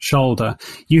shoulder.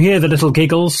 You hear the little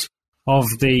giggles of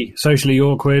the socially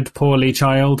awkward, poorly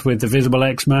child with the visible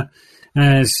eczema,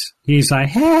 as he's like,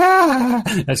 ah!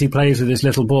 As he plays with his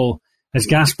little ball, as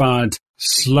Gaspard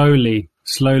slowly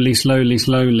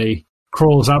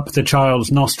crawls up the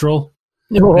child's nostril.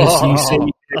 As you see,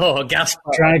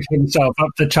 Gaspard drags himself up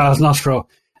the child's nostril,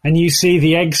 and you see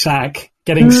the egg sac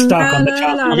getting stuck on the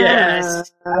child.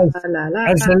 Yes.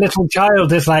 As the little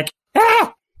child is like,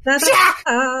 ah!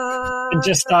 And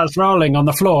just starts rolling on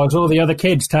the floor as all the other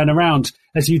kids turn around,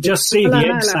 as you just see the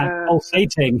egg sac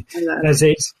pulsating as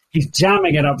he's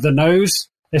jamming it up the nose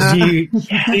as you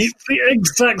the egg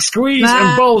sac squeeze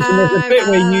and bolt, and there's a bit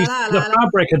where you see the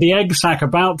fabric of the egg sac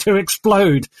about to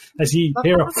explode as you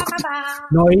hear a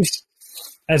noise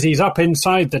as he's up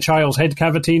inside the child's head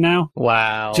cavity now.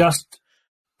 Wow. Just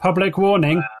public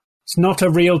warning, it's not a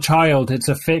real child, it's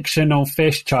a fictional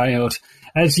fish child.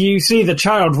 As you see the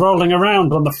child rolling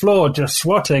around on the floor, just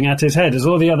swatting at his head as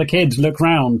all the other kids look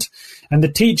round. And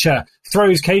the teacher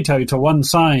throws Cato to one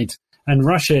side and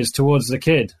rushes towards the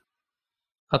kid.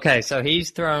 Okay, so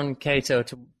he's thrown Cato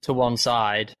to one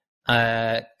side.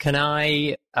 Can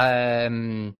I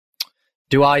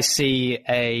do I see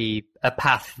a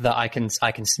path that I can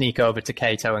sneak over to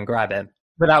Cato and grab him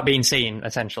without being seen,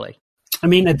 essentially? I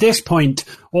mean, at this point,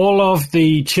 all of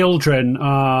the children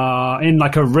are in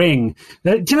like a ring.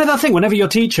 Do you know that thing? Whenever your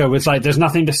teacher was like, there's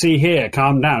nothing to see here,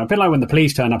 calm down. A bit like when the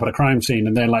police turn up at a crime scene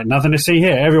and they're like, nothing to see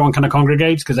here. Everyone kind of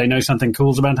congregates because they know something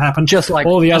cool's about to happen. Just like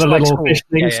all the other like little school.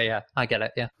 fishlings. Yeah. I get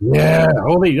it. Yeah. Yeah.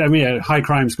 High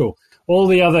crime school. All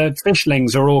the other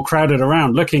fishlings are all crowded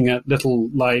around looking at little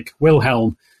like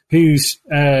Wilhelm, who's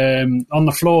on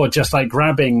the floor just like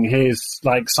grabbing his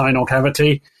like sinal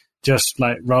cavity, just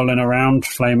like rolling around,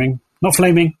 not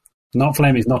flaming,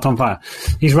 he's not on fire.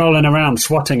 He's rolling around,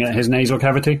 swatting at his nasal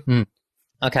cavity.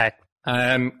 Okay.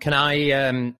 Can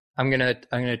I I'm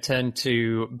gonna turn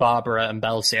to Barbara and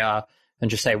Belsiar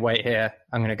and just say, wait here,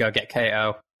 I'm gonna go get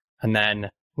Kato, and then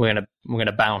we're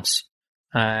gonna bounce.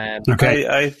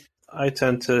 Okay. I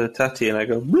turn to Tati and I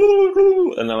go, blue,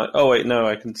 blue, and I'm like, oh wait, no,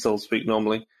 I can still speak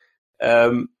normally.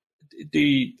 I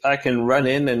can run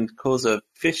in and cause a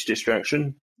fish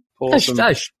distraction? Pour some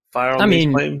fire on these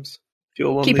flames?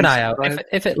 Fuel on keep an these eye out. fires?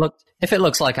 If it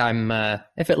looks like I'm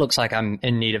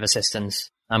in need of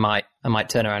assistance, I might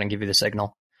turn around and give you the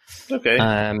signal. Okay.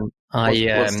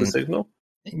 What's the signal?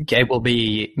 It will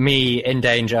be me in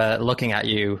danger, looking at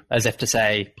you as if to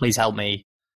say, "Please help me."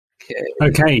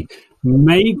 Okay.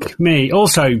 Make me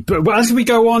also. But as we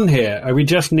go on here, we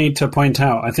just need to point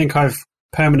out. I think I've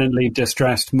permanently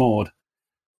distressed Maud.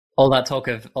 All the talk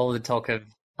of.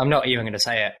 I'm not even going to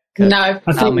say it. No,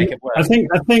 I'll make it work. I think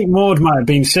Maud might have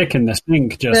been sick in the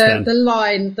sink just then. The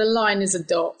line is a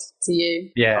dot to you.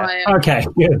 Yeah. Okay.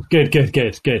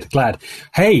 Good. Glad.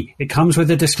 Hey, it comes with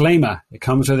a disclaimer.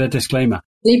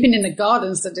 Sleeping in the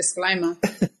garden's the disclaimer.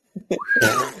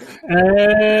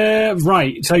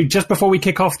 Right. So just before we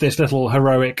kick off this little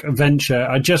heroic venture,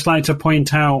 I'd just like to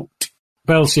point out,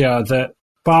 Belsiar, that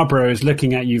Barbara is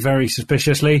looking at you very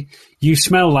suspiciously. You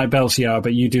smell like Belsiar,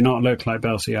 but you do not look like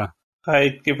Belsiar.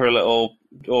 I give her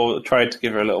tried to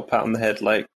give her a little pat on the head,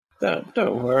 like,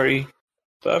 don't worry,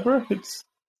 Barbara.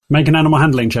 Make an animal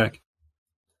handling check.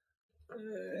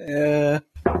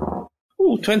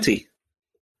 20.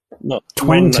 Not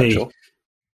 20.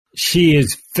 She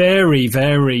is very,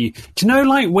 very... Do you know,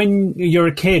 like, when you're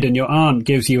a kid and your aunt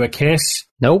gives you a kiss?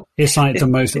 Nope. It's like the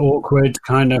most awkward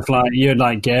kind of like, you're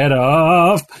like, get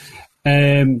off.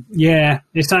 Yeah,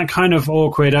 it's that kind of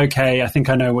awkward, okay, I think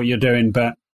I know what you're doing,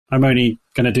 but I'm only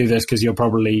going to do this because you'll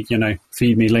probably,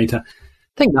 feed me later.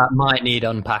 I think that might need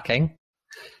unpacking.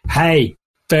 Hey,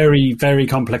 very, very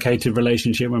complicated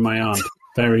relationship with my aunt.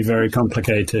 Very, very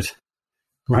complicated.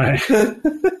 Right.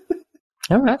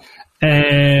 All right.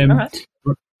 I'm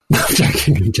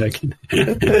joking.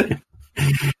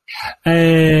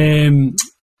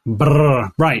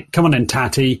 Right, come on then,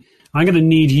 Tati. I'm going to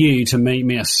need you to make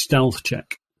me a stealth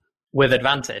check. With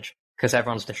advantage, because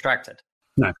everyone's distracted.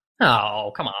 No.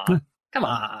 Oh, come on. No. Come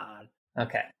on.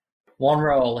 Okay. One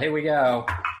roll. Here we go.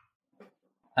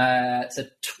 It's a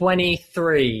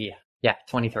 23. Yeah,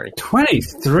 23.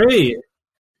 23?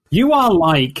 You are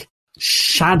like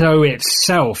shadow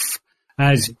itself,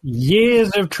 as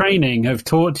years of training have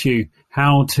taught you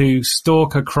how to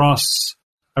stalk across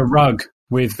a rug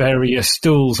with various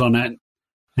stools on it.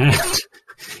 And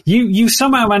you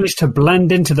somehow managed to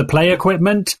blend into the play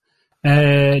equipment,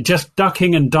 just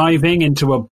ducking and diving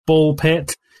into a ball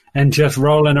pit and just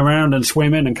rolling around and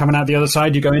swimming and coming out the other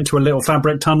side. You go into a little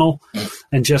fabric tunnel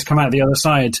and just come out the other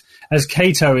side. As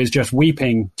Kato is just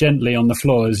weeping gently on the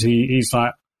floor as he's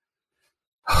like,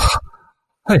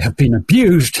 I have been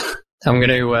abused. I'm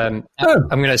going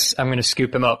to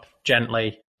scoop him up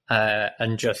gently,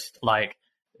 and just like,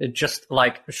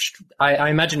 I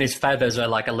imagine his feathers are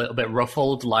like a little bit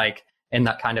ruffled, like in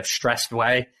that kind of stressed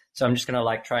way. So I'm just going to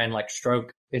like try and like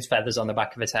stroke his feathers on the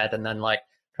back of his head and then like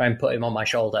try and put him on my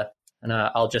shoulder. And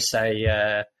I'll just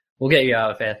say, we'll get you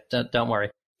out of here. Don't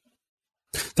worry.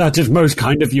 That is most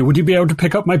kind of you. Would you be able to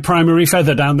pick up my primary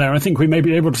feather down there? I think we may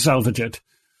be able to salvage it.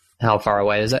 How far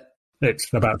away is it?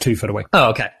 It's about 2 foot away. Oh,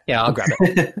 okay. Yeah, I'll grab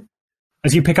it.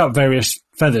 As you pick up various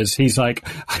feathers, he's like,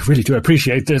 I really do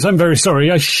appreciate this. I'm very sorry.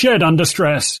 I shed under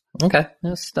stress. Okay,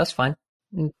 that's fine.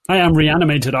 I am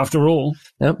reanimated after all.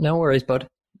 Nope, no worries, bud.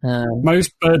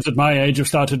 Most birds at my age have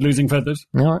started losing feathers.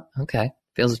 No, okay.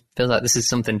 Feels like this is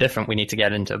something different we need to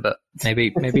get into, but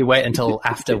maybe wait until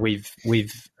after we've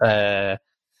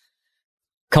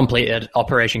completed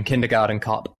Operation Kindergarten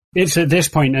Cop. It's at this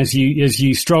point, as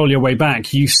you stroll your way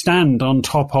back, you stand on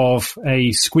top of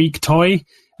a squeak toy.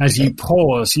 As you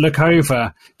pause, look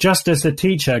over, just as the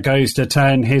teacher goes to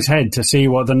turn his head to see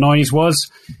what the noise was,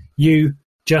 you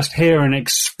just hear an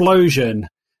explosion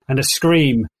and a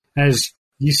scream as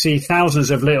you see thousands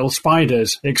of little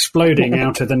spiders exploding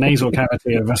out of the nasal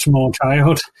cavity of a small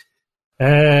child.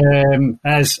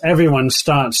 as everyone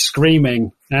starts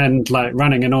screaming and like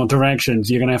running in all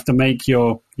directions, you're going to have to make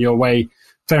your way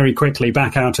very quickly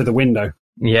back out of the window.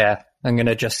 Yeah, I'm going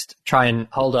to just try and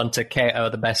hold on to Kato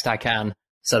the best I can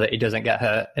so that he doesn't get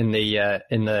hurt in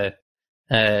the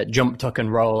jump, tuck,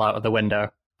 and roll out of the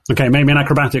window. Okay, make me an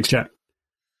acrobatics check.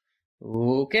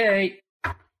 Okay.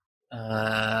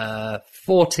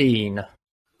 14.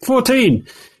 14.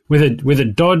 With a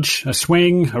dodge, a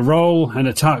swing, a roll, and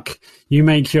a tuck, you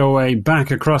make your way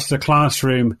back across the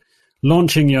classroom,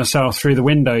 launching yourself through the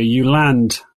window. You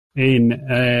land in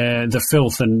the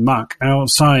filth and muck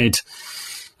outside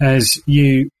as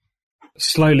you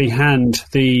slowly hand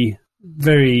the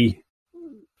very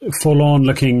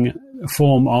forlorn-looking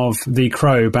form of the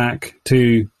crow back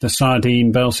to the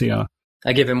sardine Belsiar.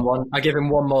 I give him one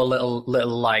more little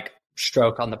like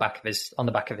stroke on the back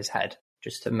of his head,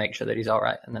 just to make sure that he's all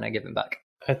right, and then I give him back.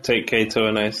 I take Kato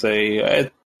and I say,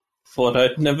 I thought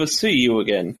I'd never see you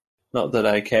again. Not that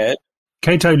I cared.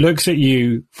 Kato looks at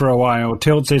you for a while,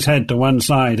 tilts his head to one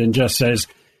side, and just says,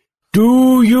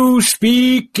 "Do you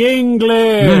speak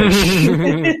English?"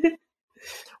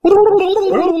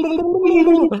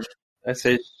 I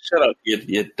say, shut up,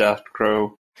 you daft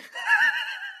crow.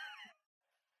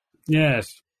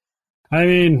 Yes. I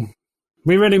mean,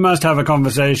 we really must have a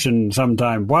conversation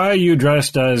sometime. Why are you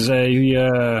dressed as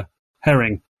a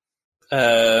herring?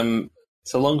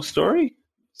 It's a long story.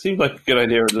 Seemed like a good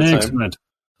idea at the time. Excellent.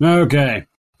 Okay.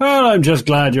 Well, I'm just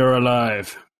glad you're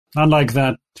alive. Unlike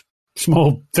that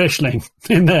small fishling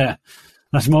in there.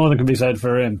 That's more than can be said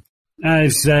for him.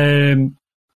 As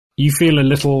you feel a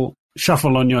little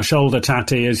shuffle on your shoulder,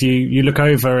 Tatty, as you look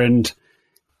over and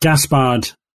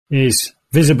Gaspard is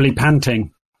visibly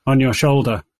panting on your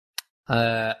shoulder.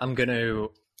 I'm going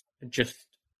to just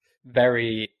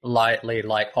very lightly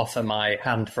offer my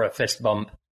hand for a fist bump.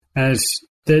 As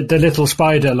the little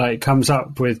spider comes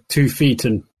up with 2 feet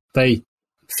and they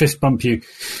fist bump you.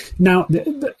 Now,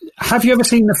 have you ever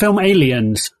seen the film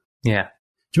Aliens? Yeah.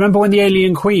 Do you remember when the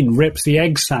alien queen rips the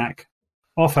egg sac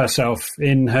off herself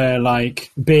in her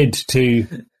bid to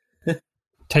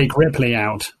take Ripley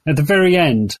out? At the very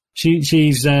end,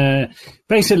 she's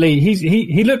basically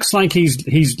he looks like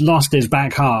he's lost his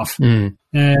back half. I'm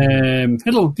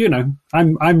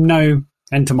no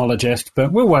entomologist,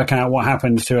 but we'll work out what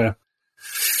happens to a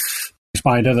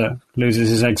spider that loses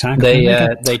his egg sac.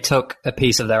 They took a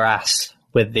piece of their ass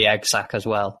with the egg sac as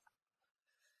well.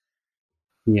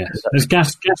 Yes, as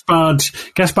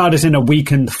Gaspard is in a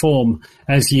weakened form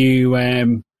as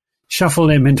you shuffle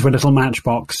him into a little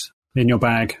matchbox in your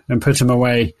bag and put him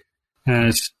away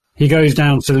as he goes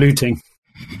down saluting.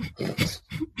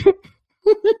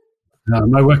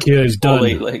 My work here is done. All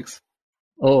 8 legs.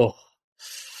 Oh,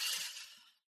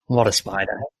 what a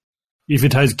spider! If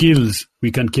it has gills,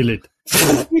 we can kill it.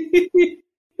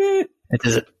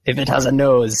 If it has a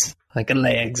nose, I can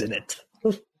lay eggs in it.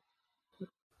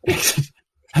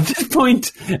 At this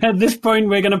point,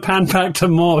 we're going to pan back to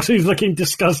Mort, who's looking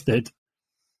disgusted.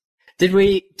 Did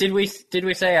we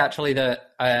say actually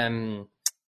that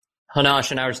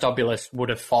Hanash and Aristobulus would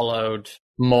have followed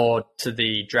Maud to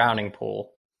the drowning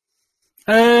pool?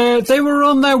 They were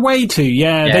on their way to,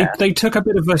 Yeah. They took a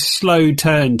bit of a slow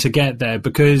turn to get there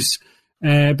because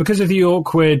of the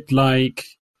awkward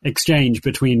exchange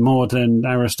between Maud and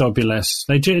Aristobulus.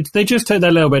 They just took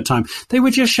their little bit of time. They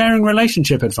were just sharing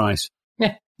relationship advice.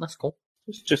 Yeah, that's cool.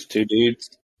 It's just 2 dudes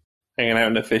hanging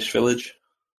out in a fish village.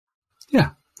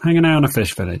 Yeah, hanging out in a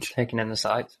fish village. Taking in the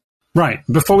sights. Right,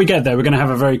 before we get there, we're going to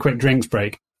have a very quick drinks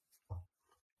break.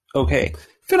 Okay. I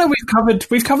feel like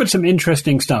we've covered some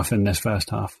interesting stuff in this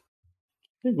first half.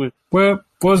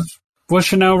 Was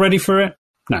Chanel ready for it?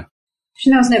 No.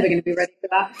 Chanel's never going to be ready for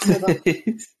that. Never.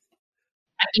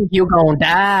 I think you're gonna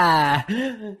die.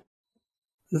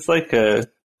 It's like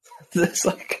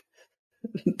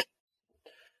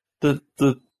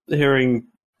the hearing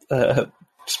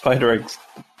spider eggs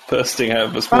bursting out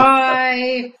of a small.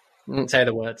 Bye. Don't say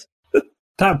the words.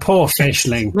 That poor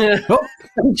fishling. Oh,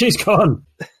 she's gone.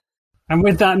 And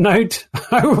with that note,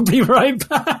 I will be right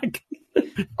back.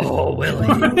 Oh, Willie.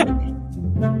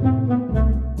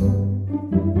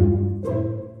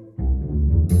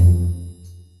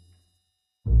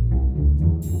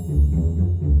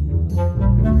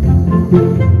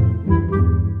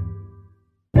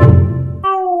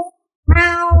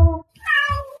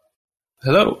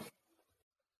 Hello.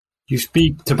 You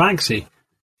speak Tabaxi.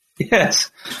 Yes,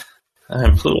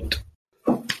 I'm fluent.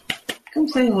 Come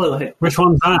say hello, Hick. Which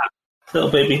one's that?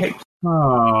 Little baby Hick.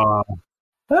 Oh,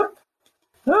 Up.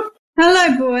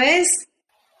 Hello, boys.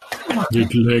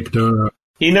 little Hector.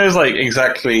 He knows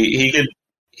exactly.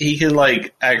 he can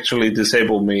like actually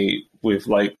disable me with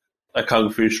like a kung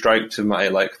fu strike to my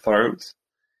like throat.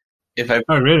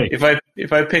 Oh, really?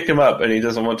 If I pick him up and he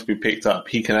doesn't want to be picked up,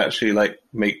 he can actually like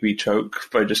make me choke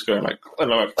by just going like.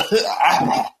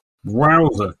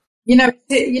 Wowzer!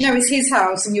 It's his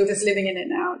house, and you're just living in it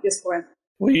now at this point.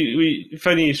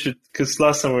 Funny you should, because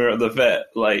last time we were at the vet,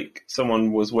 like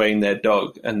someone was weighing their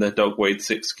dog, and their dog weighed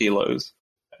 6 kilos,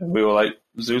 and we were like,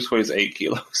 Zeus weighs 8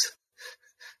 kilos.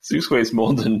 Zeus weighs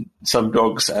more than some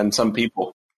dogs and some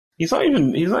people. He's not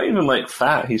even like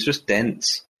fat. He's just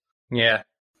dense. Yeah.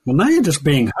 Well, now you're just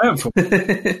being hurtful.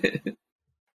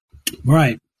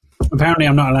 Right. Apparently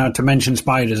I'm not allowed to mention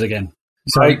spiders again.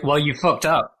 So, Right. Well, you fucked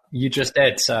up. You just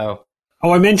did, so...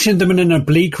 I mentioned them in an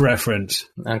oblique reference.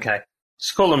 Okay.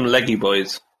 Just call them leggy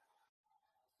boys.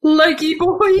 Leggy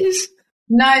boys!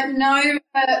 No,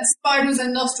 spiders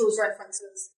and nostrils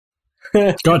references.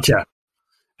 Gotcha.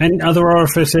 And other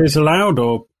orifices allowed,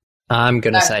 or I'm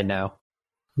going to say no.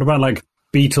 what about like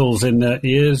beetles in the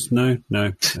ears? No.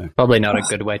 Probably not a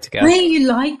good way to go. Where you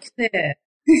liked it?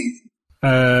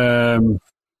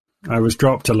 I was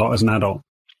dropped a lot as an adult.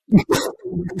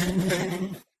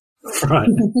 Right.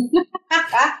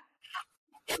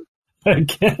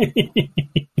 Okay.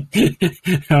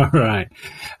 All right.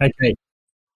 Okay.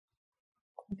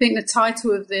 I think the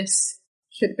title of this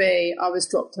should be I was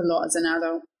dropped a lot as an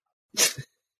adult.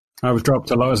 I was dropped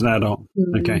a lot as an adult.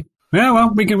 Okay. Yeah,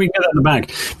 well, we can get that in the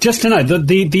bag. Just to know,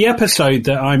 the episode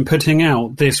that I'm putting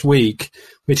out this week,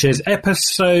 which is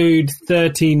episode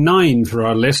 39 for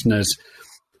our listeners,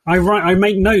 I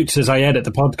make notes as I edit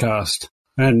the podcast.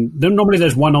 And normally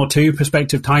there's one or two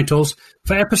prospective titles.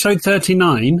 For episode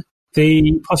 39,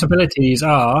 the possibilities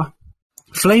are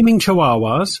Flaming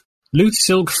Chihuahuas, Loose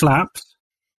Silk Flaps,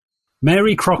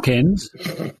 Mary Crockins,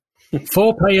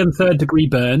 Foreplay and Third Degree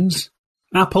Burns,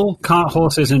 Apple, Cart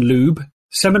Horses and Lube,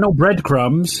 Seminole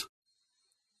Breadcrumbs,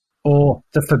 or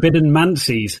The Forbidden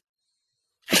Mancies.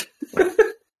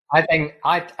 I think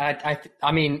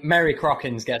I mean Mary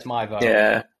Crockins gets my vote.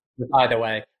 Yeah. Either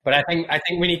way, but I think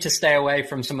we need to stay away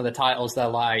from some of the titles that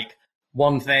are like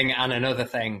one thing and another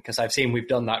thing, because I've seen we've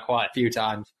done that quite a few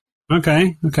times.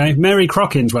 Okay. Mary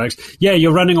Crockins works. Yeah,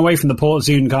 you're running away from the Port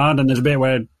Zune guard, and there's a bit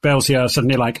where Belsiar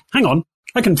suddenly like, hang on,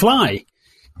 I can fly.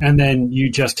 And then you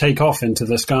just take off into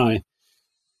the sky.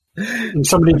 And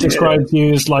somebody described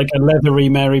you as like a leathery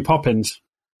Mary Poppins.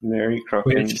 Mary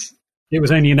Crockins. It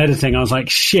was only in editing. I was like,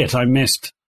 shit, I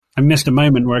missed a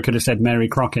moment where I could have said Mary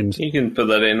Crockins. You can put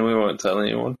that in. We won't tell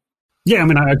anyone. Yeah, I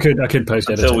mean, I could post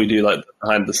it until we do like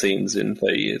behind the scenes in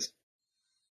 30 years.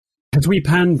 As we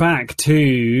pan back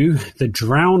to the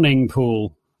drowning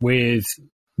pool with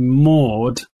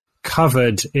Maud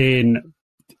covered in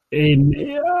the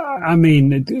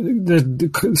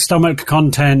stomach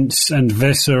contents and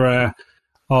viscera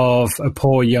of a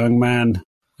poor young man.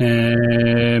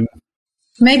 Maybe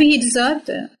he deserved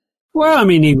it. Well, I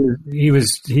mean, he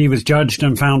was judged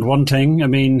and found wanting. I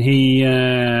mean, he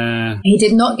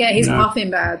did not get his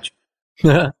puffin badge.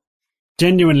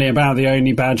 Genuinely about the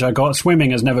only badge I got.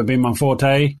 Swimming has never been my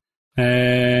forte.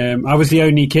 I was the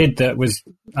only kid that was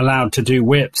allowed to do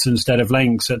whips instead of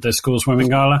lengths at the school swimming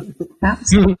gala.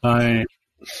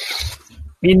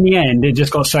 In the end, it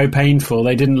just got so painful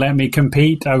they didn't let me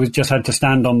compete. I just had to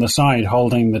stand on the side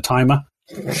holding the timer.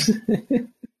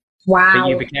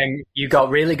 Wow. But you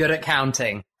got really good at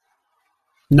counting.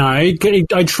 No, I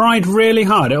tried really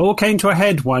hard. It all came to a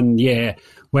head one year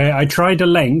where I tried a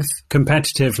length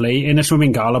competitively in a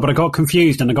swimming gala, but I got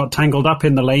confused and I got tangled up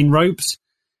in the lane ropes.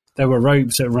 There were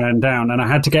ropes that ran down and I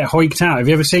had to get hoiked out. Have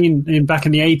you ever seen back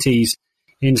in the 80s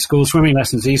in school swimming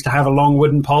lessons, they used to have a long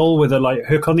wooden pole with a like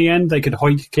hook on the end they could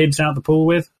hoik kids out the pool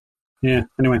with? Yeah,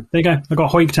 anyway, there you go. I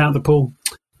got hoiked out the pool.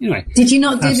 Anyway, did you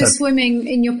not do the swimming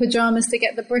in your pajamas to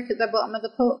get the brick at the bottom of the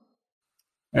pool?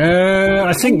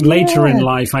 I think later in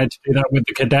life I had to do that with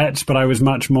the cadets, but I was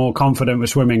much more confident with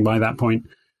swimming by that point.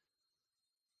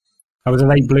 I was a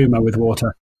late bloomer with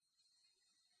water.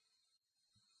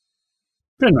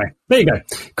 But anyway, there you go.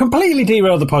 Completely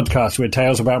derailed the podcast with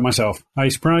tales about myself. Are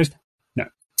you surprised? No.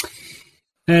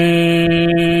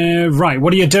 Right,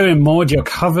 what are you doing, Maud? You're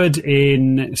covered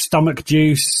in stomach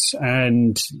juice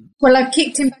and... Well, I've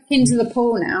kicked him back into the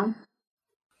pool now.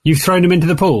 You've thrown him into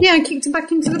the pool? Yeah, I kicked him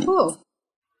back into the pool.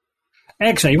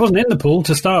 Excellent. He wasn't in the pool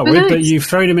to start with, but you've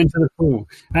thrown him into the pool.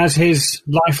 As his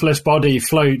lifeless body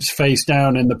floats face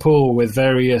down in the pool with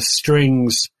various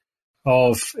strings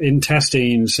of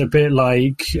intestines, a bit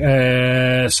like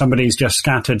somebody's just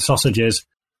scattered sausages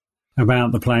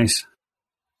about the place.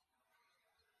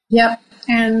 Yep,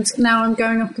 and now I'm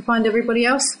going off to find everybody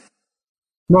else.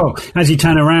 Well, as you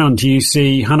turn around, you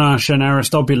see Hanash and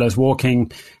Aristobulus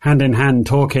walking hand in hand,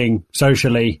 talking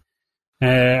socially.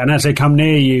 And as they come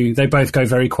near you, they both go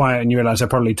very quiet, and you realise they're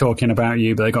probably talking about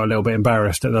you, but they got a little bit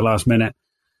embarrassed at the last minute.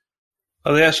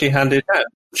 Are they actually hand in hand?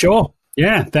 Sure.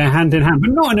 Yeah, they're hand in hand, but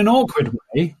not in an awkward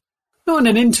way. Not in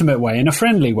an intimate way, in a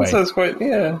friendly way. So it's quite,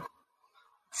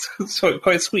 it's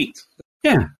quite sweet.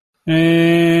 Yeah.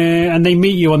 And they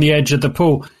meet you on the edge of the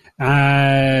pool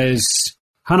as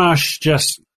Hanash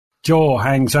just jaw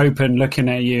hangs open looking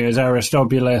at you as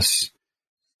Aristobulus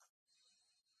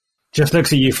just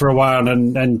looks at you for a while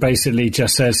and basically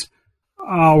just says,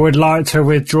 I would like to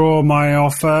withdraw my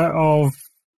offer of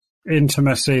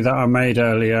intimacy that I made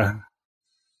earlier.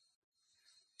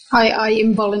 I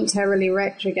involuntarily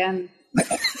retch again.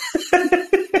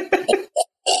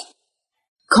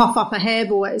 Cough up a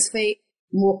hairball at his feet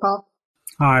and walk off.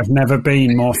 I've never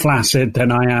been more flaccid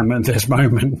than I am at this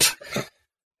moment.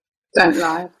 Don't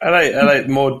lie. I like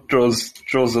Maud draws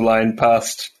the line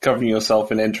past covering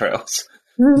yourself in entrails,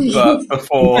 but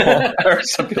before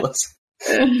Aristobulus.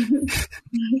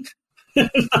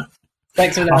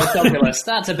 Thanks for the Aristobulus.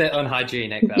 That's a bit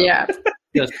unhygienic, though. Yeah.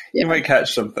 You might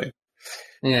catch something.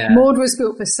 Yeah. Maud was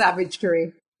built for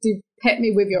savagery. Do pet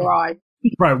me with your eye.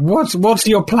 Right, what's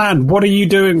your plan? What are you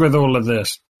doing with all of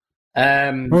this?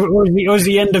 Or is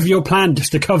the end of your plan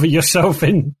just to cover yourself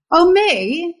in? Oh,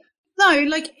 me? No,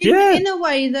 like in a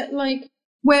way that, like,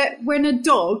 where when a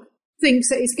dog thinks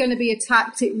that it's going to be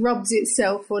attacked, it rubs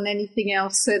itself on anything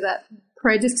else so that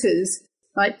predators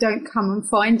like don't come and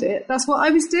find it. That's what I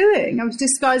was doing. I was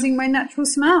disguising my natural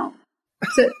smell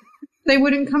so they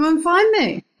wouldn't come and find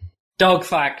me. Dog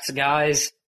facts,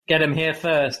 guys. Get him here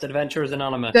first. Adventurers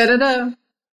Anonymous. Da-da-da.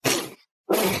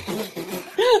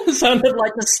 Sounded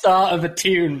like the start of a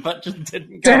tune, but just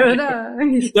didn't go.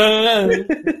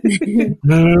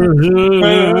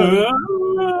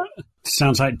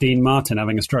 Sounds like Dean Martin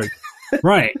having a stroke.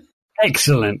 Right.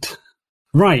 Excellent.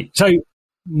 Right. So,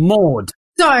 Maud.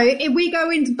 So, if we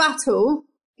go into battle,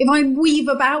 if I weave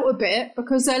about a bit,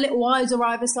 because their little eyes are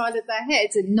either side of their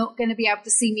heads and not going to be able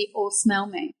to see me or smell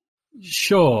me.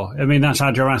 Sure. I mean, that's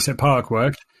how Jurassic Park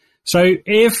worked. So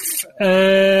if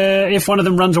one of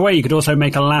them runs away, you could also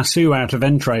make a lasso out of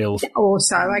entrails.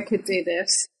 Also, I could do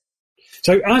this.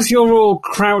 So as you're all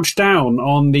crouched down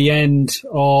on the end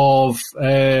of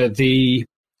the...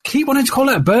 keep wanting to call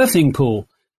it a birthing pool.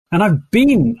 And I've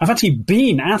actually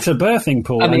been at a birthing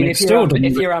pool. I mean, if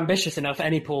you're ambitious enough,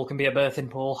 any pool can be a birthing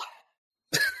pool.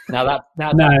 That's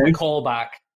a callback.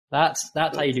 That's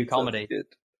how you do comedy.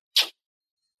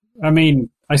 I mean,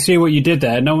 I see what you did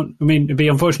there. It'd be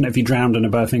unfortunate if you drowned in a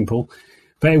birthing pool,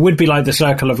 but it would be like the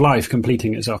circle of life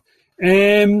completing itself.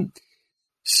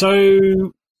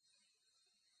 So,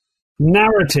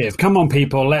 narrative. Come on,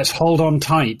 people. Let's hold on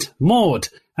tight. Maud,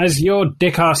 as you're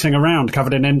dick-arsing around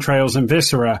covered in entrails and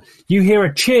viscera, you hear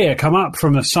a cheer come up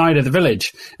from the side of the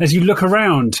village. As you look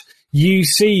around, you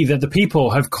see that the people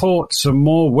have caught some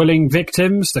more willing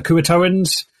victims, the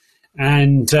Kuatoans.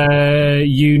 And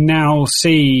you now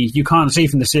see, you can't see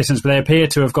from the distance, but they appear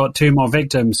to have got 2 more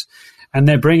victims. And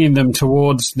they're bringing them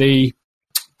towards the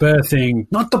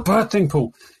not the birthing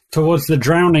pool, towards the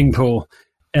drowning pool.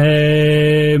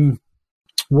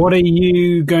 What are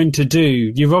you going to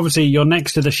do? You're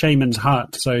next to the shaman's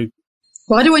hut, so...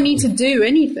 Why do I need to do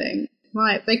anything?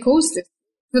 Right, they caused it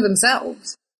for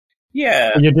themselves.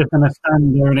 Yeah. You're just going to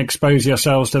stand there and expose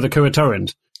yourselves to the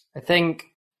Kuatoans? I think...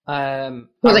 well,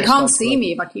 they can't see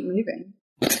me if I keep moving.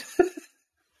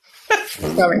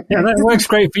 Sorry. Yeah, that works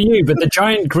great for you, but the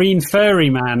giant green furry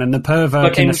man and the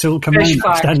pervert in a silk kimono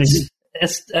standing...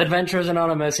 It's Adventurers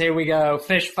Anonymous, here we go.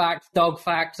 Fish facts, dog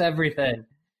facts, everything.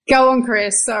 Go on,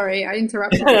 Chris. Sorry, I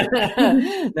interrupted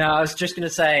you. No, I was just going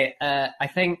to say, I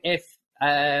think if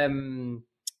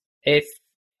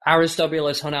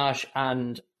Aristobulus, Hanash,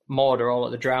 and Maud are all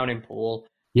at the drowning pool...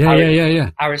 Yeah.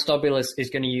 Aristobulus is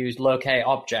going to use locate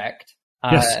object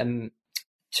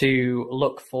to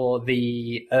look for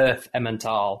the Earth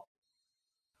Emmental.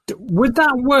 Would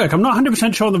that work? I'm not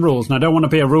 100% sure of the rules, and I don't want to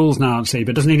be a rules Nazi,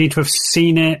 but doesn't he need to have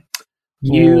seen it?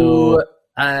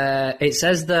 It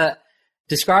says that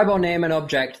describe or name an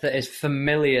object that is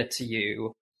familiar to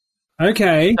you.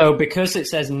 Okay. So because it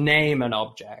says name an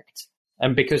object,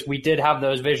 and because we did have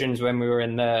those visions when we were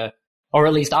in the... Or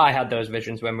at least I had those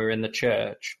visions when we were in the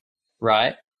church,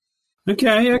 right? Okay.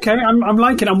 I'm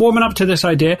liking it. I'm warming up to this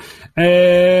idea.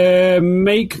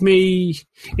 Make me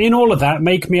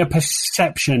a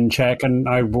perception check, and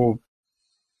I will...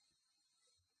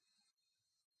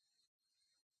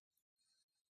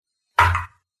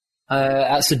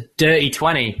 That's a dirty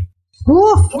 20.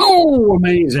 Ooh. Oh,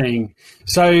 amazing.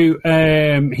 So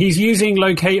he's using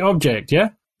locate object, yeah?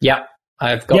 Yeah,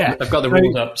 I've got the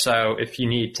rules up. So if you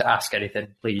need to ask anything,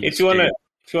 please. If you want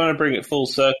to bring it full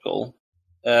circle,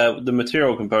 the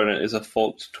material component is a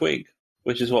forked twig,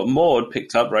 which is what Maud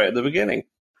picked up right at the beginning.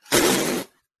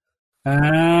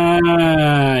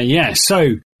 Yes.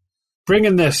 So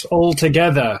bringing this all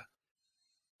together,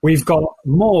 we've got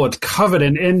Maud covered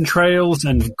in entrails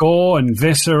and gore and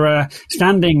viscera,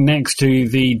 standing next to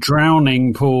the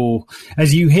drowning pool.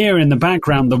 As you hear in the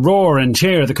background the roar and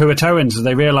cheer of the Kuatoans as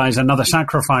they realise another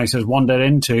sacrifice has wandered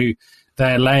into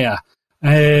their lair.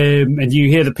 And you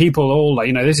hear the people all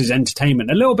like, this is entertainment.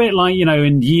 A little bit like,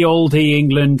 in ye olde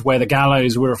England where the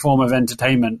gallows were a form of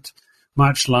entertainment,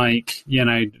 much like,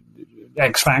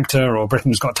 X Factor or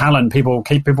Britain's Got Talent. People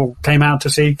came out to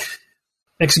see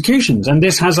executions, and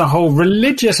this has a whole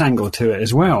religious angle to it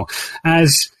as well.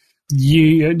 As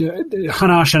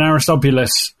Hanash and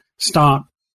Aristobulus start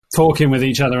talking with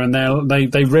each other, and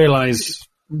they realise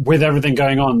with everything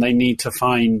going on, they need to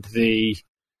find the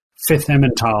fifth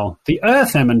Emmental, the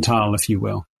Earth Emmental, if you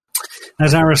will.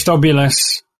 As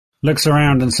Aristobulus looks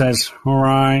around and says, "All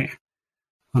right,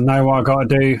 I know what I've got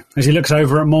to do." As he looks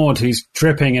over at Maud, who's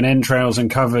dripping in entrails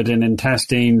and covered in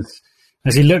intestines.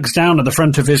 As he looks down at the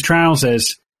front of his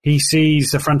trousers, he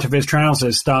sees the front of his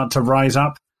trousers start to rise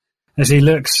up. As he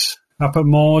looks up at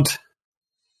Maud,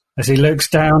 as he looks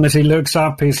down, as he looks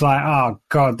up, he's like, "Oh,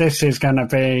 God, this is going to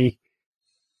be...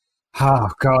 Oh,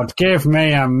 God, give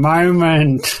me a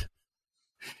moment."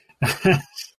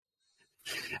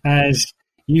 As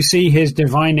you see his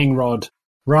divining rod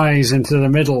rise into the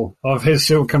middle of his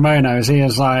silk kimono, as he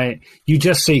is like, you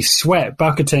just see sweat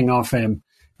bucketing off him.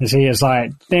 As he is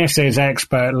like, "This is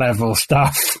expert level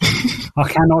stuff. I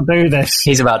cannot do this."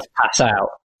 He's about to pass out.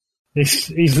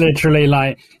 He's literally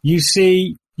like, you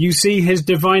see his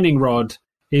divining rod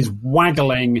is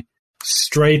waggling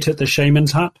straight at the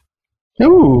shaman's hut.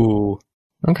 Ooh.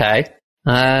 Okay.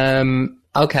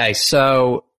 Okay,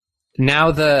 so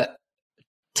now that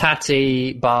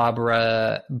Tati,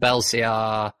 Barbara,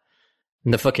 Belciar,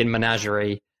 and the fucking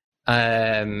menagerie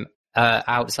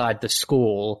outside the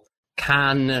school,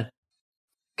 can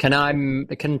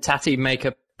Tati make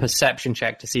a perception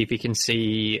check to see if he can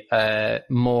see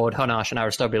Maud, Hanash, and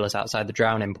Aristobulus outside the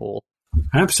drowning pool?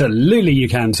 Absolutely you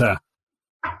can, sir.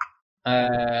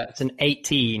 It's an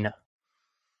 18.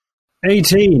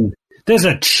 18. There's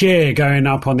a cheer going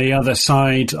up on the other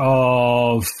side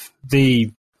of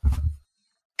the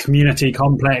community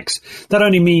complex. That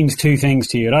only means two things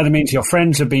to you. It either means your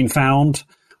friends have been found,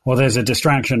 or there's a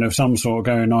distraction of some sort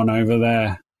going on over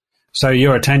there. So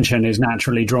your attention is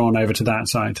naturally drawn over to that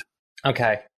side.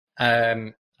 Okay.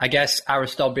 I guess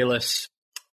Aristobulus,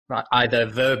 either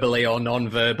verbally or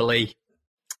non-verbally,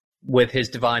 with his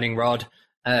divining rod,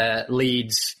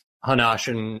 leads Hanash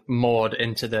and Maud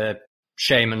into the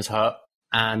shaman's hut,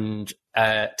 and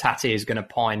Tati is going to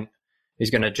point, he's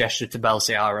going to gesture to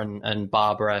Belciar and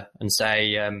Barbara and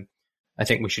say, "I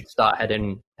think we should start head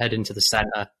into the center.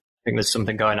 I think there's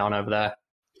something going on over there."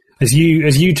 As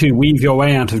you two weave your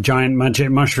way out of giant magic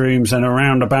mushrooms and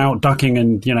around about, ducking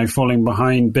and, falling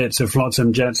behind bits of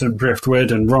flotsam, jetsam,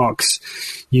 driftwood and rocks,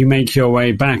 you make your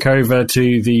way back over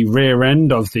to the rear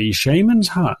end of the shaman's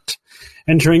hut.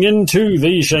 Entering into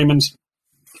the shaman's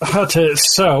hut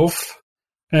itself,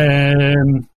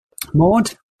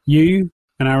 Maud, you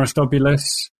and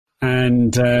Aristobulus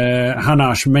and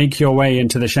Hanash make your way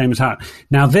into the shaman's hut.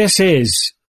 Now, this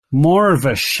is more of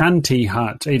a shanty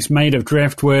hut. It's made of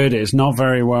driftwood. It's not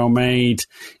very well made.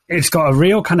 It's got a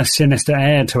real kind of sinister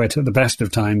air to it at the best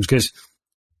of times, because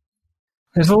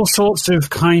there's all sorts of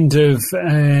kind of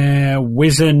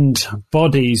wizened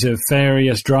bodies of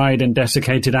various dried and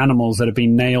desiccated animals that have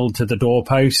been nailed to the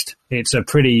doorpost. It's a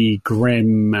pretty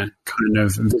grim kind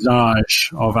of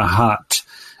visage of a hut.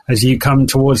 As you come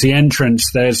towards the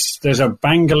entrance, there's a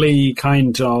Bengali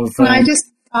kind of... Can I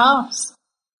just ask?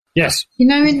 Yes. In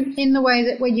the way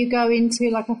that when you go into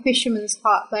like a fisherman's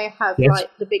hut, they have like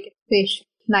the biggest fish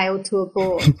nailed to a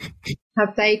board.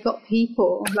 Have they got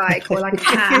people or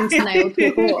hands nailed to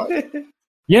a board?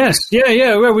 Yes,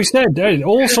 yeah. Well, we said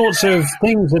all sorts of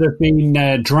things that have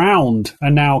been drowned are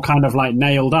now kind of like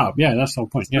nailed up. Yeah, that's the whole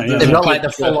point. Yeah. They've got like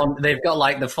the full on. They've got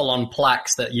like the full on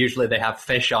plaques that usually they have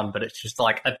fish on, but it's just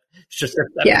like a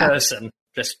person,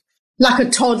 just like a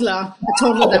toddler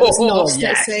that was lost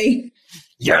at sea.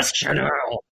 Yes,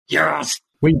 General. Yes.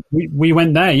 We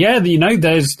went there. Yeah,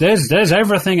 there's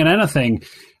everything and anything.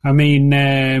 I mean,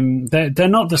 they're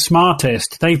not the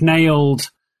smartest. They've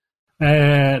nailed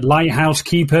lighthouse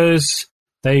keepers.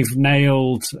 They've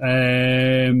nailed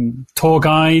tour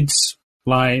guides.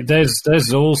 Like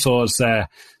there's all sorts there.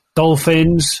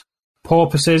 Dolphins,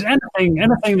 porpoises,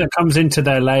 anything that comes into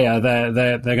their layer,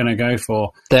 they're going to go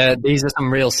for. These are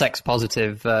some real sex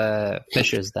positive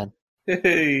fishes then.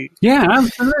 Yeah,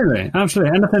 absolutely.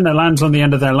 Anything that lands on the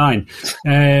end of their line.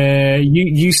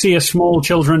 You see a small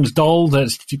children's doll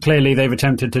that's clearly they've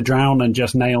attempted to drown and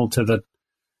just nailed to the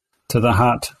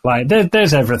hut. Like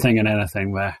there's everything and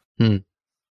anything there.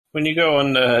 When you go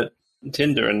on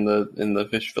Tinder in the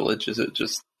fish village, is it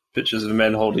just pictures of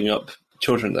men holding up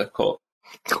children they've caught?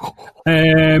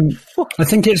 I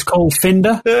think it's called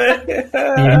Finder.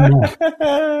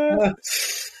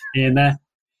 In there.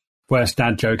 Worst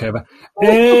dad joke ever.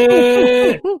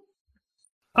 I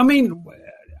mean,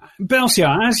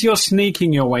 Belsiar, as you're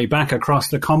sneaking your way back across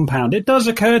the compound, it does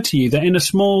occur to you that in a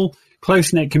small,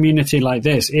 close-knit community like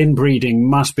this, inbreeding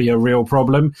must be a real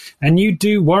problem, and you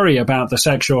do worry about the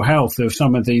sexual health of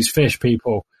some of these fish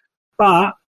people.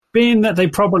 But being that they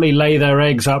probably lay their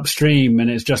eggs upstream and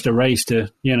it's just a race to,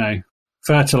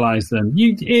 fertilize them,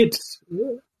 you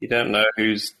don't know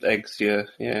whose eggs you're,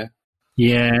 yeah.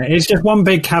 Yeah, it's just one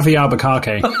big caviar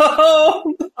bukkake.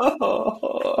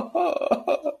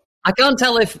 I can't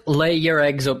tell if lay your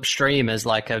eggs upstream is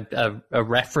like a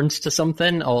reference to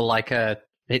something or like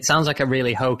it sounds like a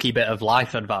really hokey bit of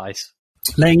life advice.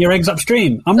 Laying your eggs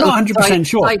upstream. I'm not 100%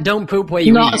 sure. Like, don't poop where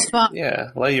you Not eat. as far.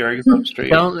 Yeah, lay your eggs upstream.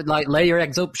 Don't lay your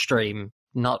eggs upstream,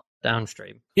 not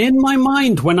downstream. In my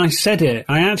mind, when I said it,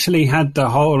 I actually had the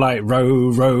whole row,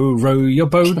 row, row your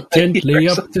boat gently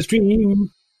up the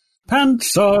stream.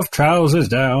 Pants off, trousers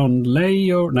down,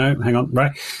 no, hang on,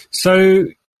 right. So,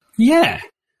 yeah,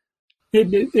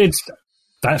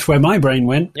 that's where my brain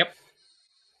went. Yep.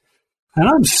 And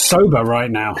I'm sober right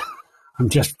now. I'm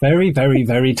just very, very,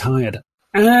 very tired.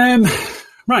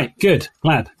 Right, good.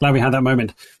 Glad we had that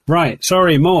moment. Right,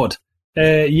 sorry, Maud.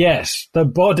 Yes, the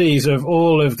bodies of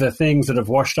all of the things that have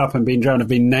washed up and been drowned have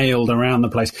been nailed around the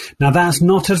place. Now, that's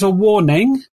not as a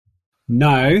warning.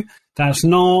 No, that's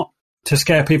not to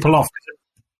scare people off.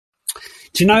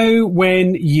 Do you know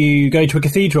when you go to a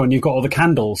cathedral and you've got all the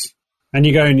candles and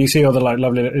you go and you see all the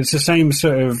lovely, it's the same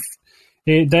sort of,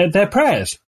 they're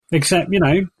prayers, except,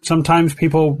 sometimes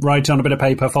people write on a bit of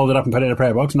paper, fold it up and put it in a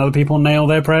prayer box, and other people nail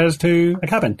their prayers to a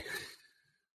cabin.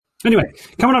 Anyway,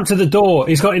 coming up to the door,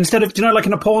 he's got, instead of, like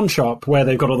in a pawn shop where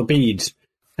they've got all the beads,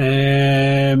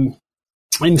 instead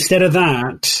of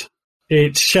that,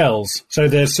 it's shells. So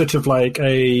there's sort of like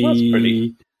a... That's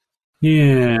pretty.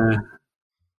 Yeah. Are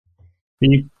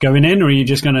you going in, or are you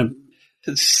just going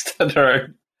to... Stand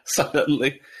around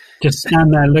silently. Just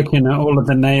stand there looking at all of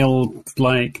the nailed,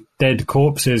 dead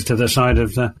corpses to the side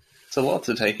of the... It's a lot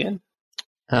to take in.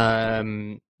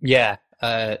 Yeah,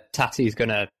 Tati's going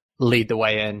to lead the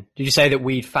way in. Did you say that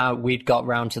we'd got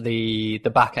round to the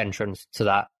back entrance to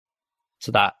that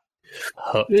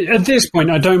hut? At this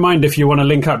point, I don't mind if you want to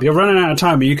link up. You're running out of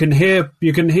time, but you can hear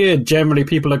generally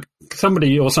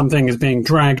somebody or something is being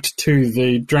dragged to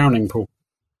the drowning pool.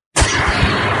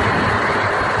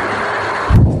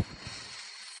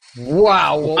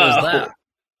 Wow, what was that?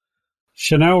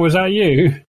 Chanel, was that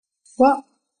you? What?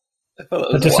 I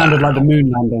thought That just sounded like the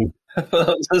moon landing. I thought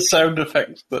that was a sound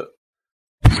effect that...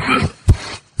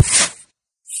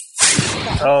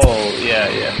 Oh,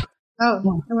 yeah. Oh, I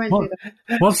won't do that.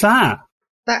 What's that?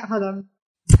 Hold on.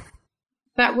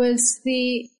 That was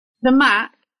the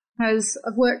Mac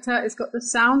I've worked out it's got the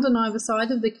sound on either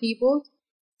side of the keyboard,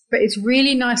 but it's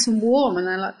really nice and warm, and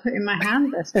I like putting my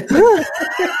hand there.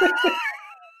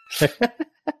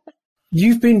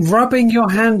 You've been rubbing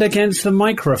your hand against the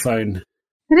microphone.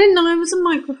 I didn't know it was a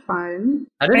microphone.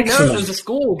 I didn't know Excellent. it was a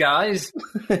school, guys.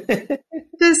 It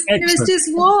was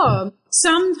just warm.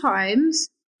 Sometimes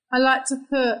I like to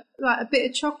put a bit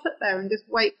of chocolate there and just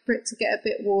wait for it to get a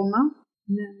bit warmer.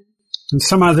 No. And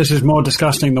somehow this is more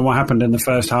disgusting than what happened in the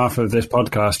first half of this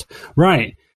podcast.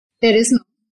 Right. It is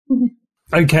not.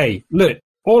 Okay, look,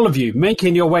 all of you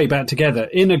making your way back together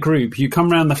in a group. You come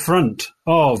round the front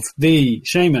of the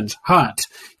shaman's hut.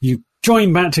 You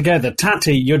join back together.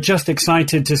 Tati, you're just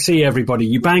excited to see everybody.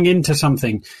 You bang into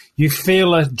something. You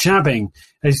feel a jabbing.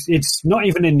 It's not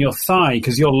even in your thigh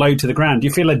because you're low to the ground. You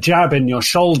feel a jab in your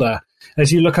shoulder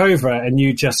as you look over and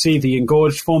you just see the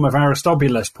engorged form of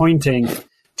Aristobulus pointing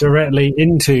directly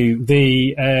into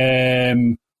the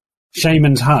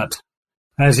shaman's hut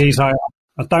as he's like,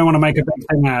 I don't want to make a big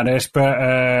thing out of this,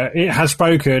 but it has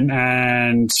spoken,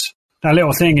 and that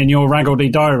little thing in your Raggledy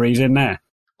diary's in there.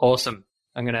 Awesome.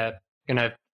 I'm gonna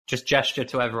just gesture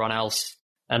to everyone else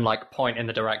and point in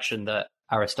the direction that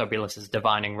Aristobulus's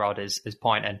divining rod is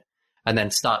pointing, and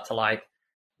then start to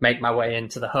make my way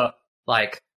into the hut,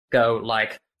 go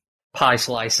pie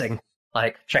slicing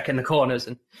like checking the corners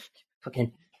and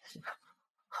fucking.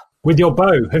 With your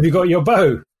bow? Have you got your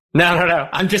bow? No.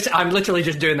 I'm literally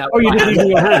just doing that. Oh, you did it with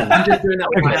your hand. I'm just doing that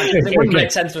with my hand. It wouldn't Okay.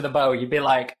 make sense with a bow. You'd be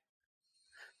like,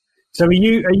 So are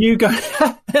you going?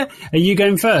 Are you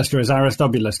going first, or is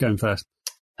Aristobulus going first?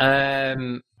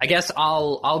 I guess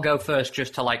I'll go first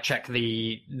just to like check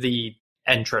the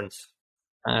entrance.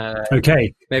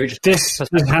 Okay. Maybe just This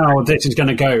is how this is going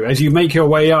to go. As you make your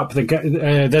way up,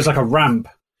 there's like a ramp,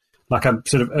 like a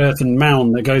sort of earthen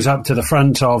mound that goes up to the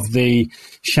front of the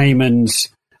shaman's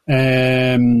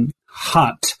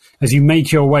hut. As you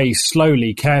make your way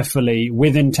slowly, carefully,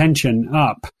 with intention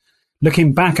up,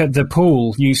 looking back at the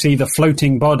pool, you see the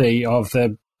floating body of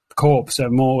the corpse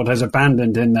that Mord has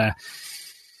abandoned in there.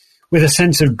 With a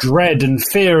sense of dread and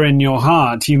fear in your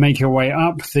heart, you make your way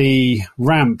up the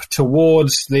ramp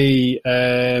towards the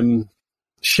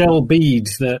shell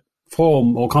beads that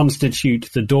form or constitute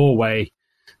the doorway.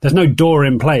 There's no door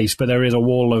in place, but there is a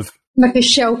wall of... Like a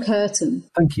shell curtain.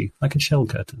 Thank you. Like a shell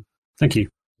curtain. Thank you.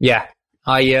 Yeah,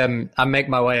 I make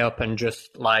my way up and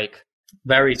just like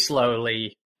very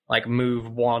slowly like move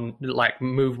one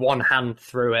hand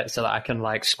through it so that I can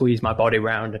like squeeze my body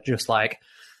around and just like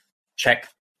check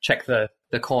the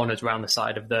corners around the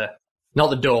side of not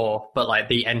the door, but like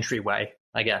the entryway,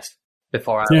 I guess.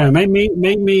 Before I make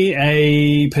me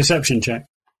a perception check.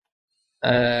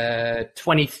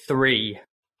 23.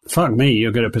 Fuck me,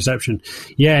 you're good at perception.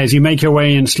 Yeah, as you make your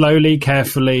way in slowly,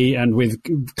 carefully, and with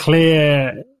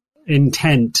clear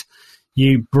intent,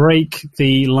 you break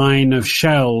the line of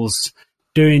shells,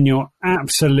 doing your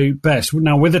absolute best.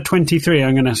 Now, with a 23,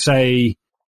 I'm going to say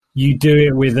you do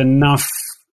it with enough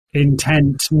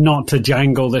intent not to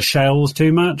jangle the shells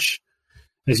too much.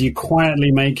 As you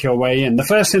quietly make your way in, the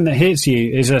first thing that hits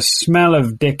you is a smell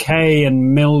of decay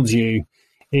and mildew.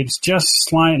 It's just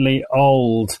slightly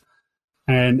old,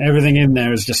 and everything in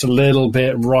there is just a little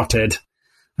bit rotted.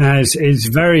 As it's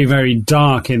very, very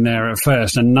dark in there at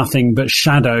first, and nothing but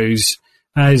shadows.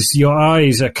 As your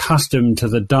eyes are accustomed to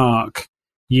the dark,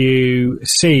 you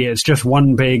see it's just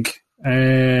one big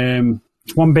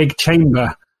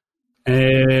chamber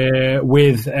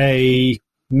with a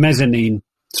mezzanine.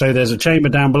 So there's a chamber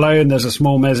down below, and there's a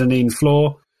small mezzanine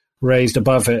floor raised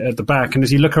above it at the back. And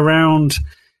as you look around,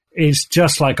 it's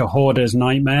just like a hoarder's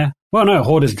nightmare. Well, no, a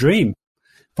hoarder's dream.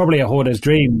 Probably a hoarder's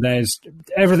dream.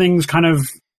 Everything's kind of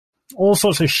all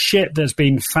sorts of shit that's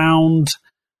been found,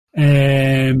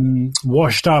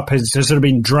 washed up, has sort of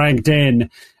been dragged in,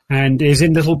 and is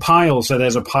in little piles. So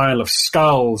there's a pile of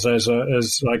skulls, there's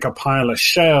like a pile of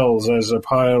shells, there's a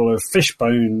pile of fish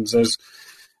bones, there's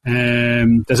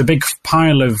a big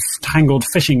pile of tangled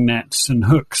fishing nets and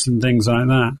hooks and things like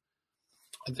that.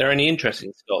 Are there any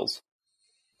interesting skulls?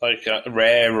 Like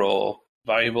rare or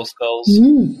valuable skulls?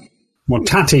 Mm. Well,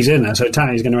 Tatty's in there, so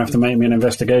Tatty's going to have to make me an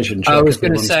investigation check. I was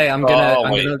going to say unless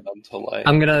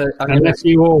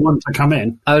you all want to come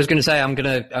in. I was going to say I'm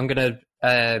going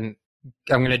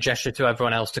to gesture to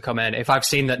everyone else to come in. If I've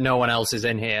seen that no one else is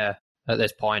in here at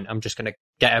this point, I'm just going to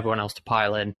get everyone else to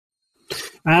pile in.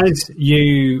 As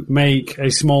you make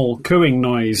a small cooing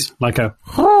noise, like a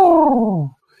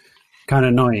kind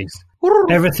of noise,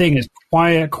 everything is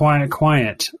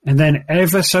quiet. And then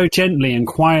ever so gently and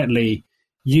quietly,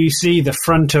 you see the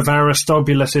front of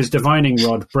Aristobulus's divining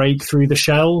rod break through the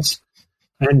shells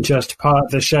and just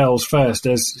part the shells first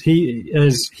as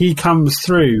he comes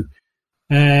through,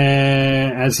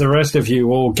 as the rest of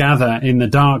you all gather in the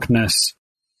darkness.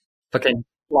 Fucking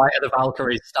Flight of the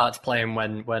Valkyries starts playing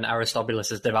when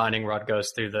Aristobulus's divining rod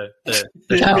goes through the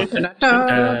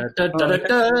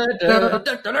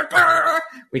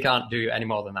We can't do any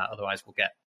more than that, otherwise we'll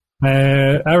get...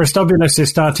 Aristobulus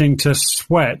is starting to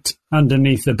sweat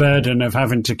underneath the burden of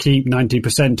having to keep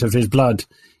 90% of his blood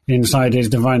inside his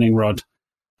divining rod.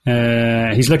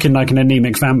 He's looking like an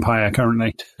anemic vampire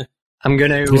currently.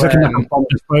 He's looking like a bomb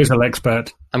disposal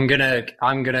expert. I'm gonna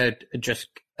just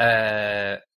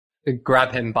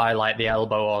grab him by like the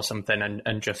elbow or something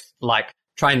and just like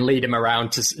try and lead him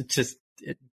around to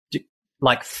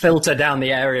like filter down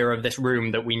the area of this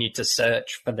room that we need to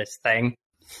search for this thing.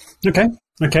 Okay.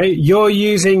 You're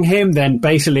using him then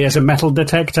basically as a metal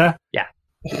detector? Yeah.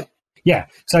 Yeah.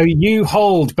 So you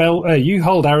hold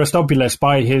Aristobulus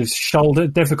by his shoulder.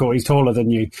 Difficult. He's taller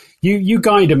than you. You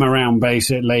guide him around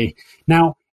basically.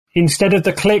 Now, instead of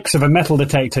the clicks of a metal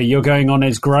detector, you're going on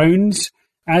his groans.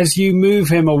 As you move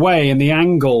him away and the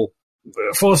angle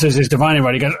forces his divining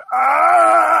rod, he goes,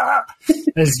 ah!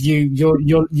 As you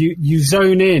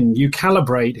zone in, you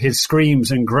calibrate his screams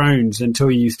and groans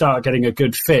until you start getting a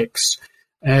good fix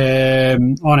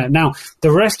on it. Now,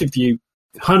 the rest of you,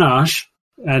 Hanash,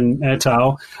 and et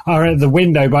al. are at the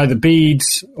window by the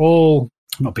beads,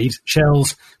 not beads,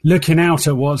 shells, looking out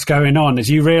at what's going on as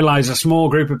you realise a small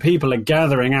group of people are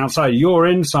gathering outside. You're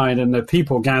inside and the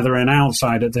people gathering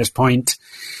outside at this point.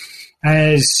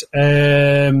 As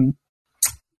Belsiar,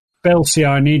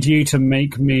 I need you to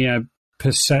make me a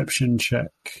perception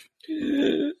check.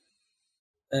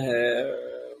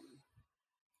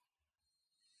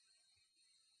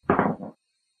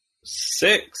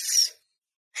 6.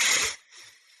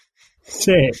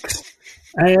 6.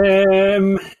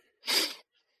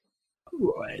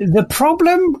 The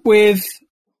problem with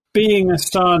being a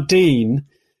sardine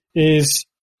is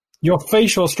your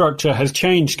facial structure has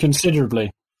changed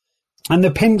considerably. And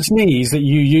the pince knees that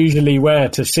you usually wear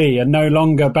to see are no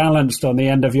longer balanced on the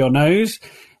end of your nose.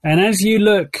 And as you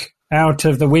look out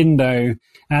of the window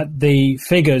at the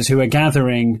figures who are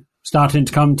gathering, starting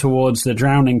to come towards the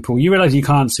drowning pool, you realise you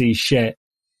can't see shit.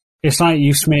 It's like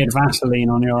you've smeared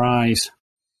Vaseline on your eyes.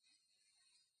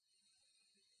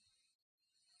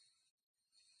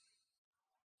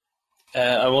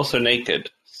 I'm also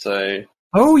naked, so...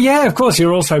 Oh, yeah, of course,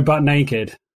 you're also butt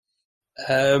naked.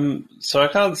 So I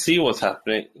can't see what's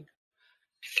happening.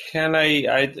 Can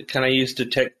I use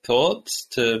detect thoughts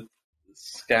to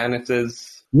scan if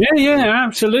there's... Yeah,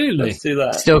 absolutely. Let's do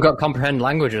that. Still got comprehend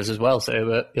languages as well,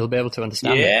 so you'll be able to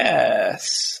understand it.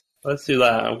 Yes! Let's do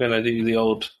that. I'm going to do the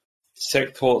old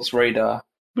detect thoughts radar.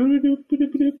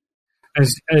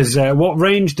 As what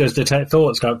range does detect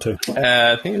thoughts go up to?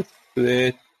 I think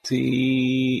it's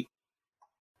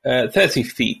 30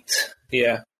 feet.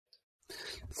 Yeah.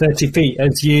 30 feet.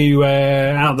 As you,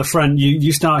 out the front,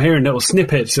 you start hearing little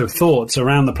snippets of thoughts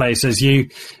around the place as you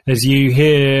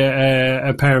hear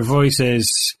a pair of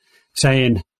voices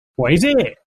saying, "What is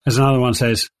it?" As another one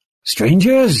says,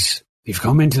 "Strangers, you've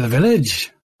come into the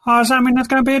village. Oh, does that mean there's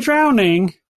going to be a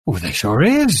drowning?" "Oh, there sure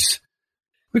is.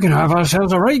 We're going to have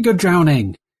ourselves a right good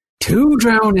drowning. 2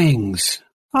 drownings.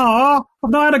 Oh, I've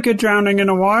not had a good drowning in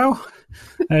a while."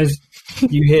 As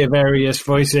you hear various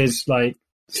voices, like,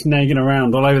 snagging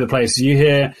around all over the place. You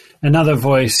hear another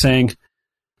voice saying,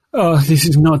 "Oh, this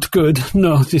is not good.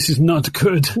 No, this is not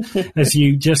good." As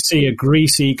you just see a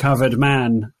greasy covered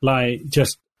man, like,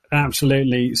 just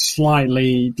absolutely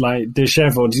slightly, like,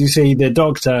 disheveled. You see the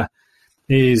doctor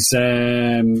is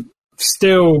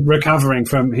still recovering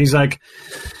from, he's like,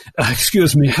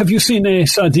 "Excuse me, have you seen a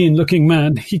sardine looking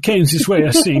man? He came this way,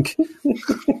 I think."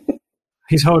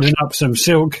 He's holding up some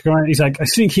silk. He's like, "I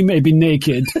think he may be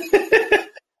naked."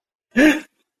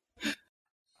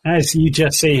 As you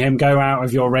just see him go out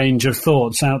of your range of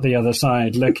thoughts out the other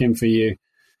side, looking for you.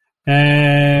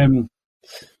 It's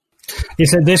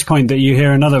at this point that you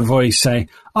hear another voice say,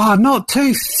 "Oh, not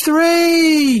 2,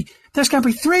 3! There's going to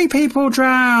be 3 people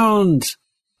drowned!"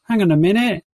 "Hang on a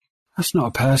minute. That's not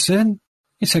a person.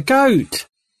 It's a goat."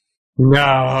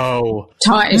 No.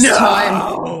 It's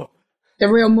time. The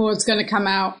real Maud's going to come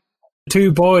out.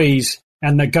 2 boys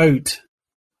and the goat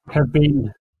have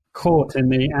been caught in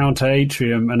the outer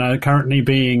atrium and are currently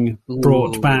being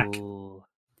brought back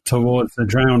towards the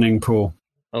drowning pool.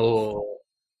 Oh.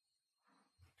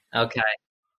 Okay.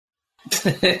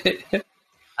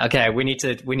 Okay, we need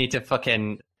to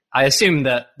fucking... I assume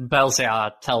that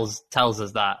Belsiar tells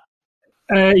us that.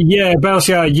 Yeah,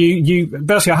 Belsiar,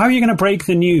 Belsiar, how are you going to break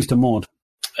the news to Maud?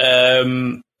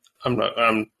 I'm not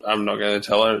going to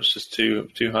tell her. It's just too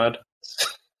hard.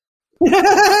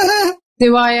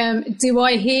 Do I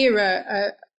hear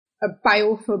a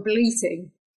bail for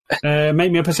bleating?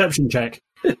 Make me a perception check.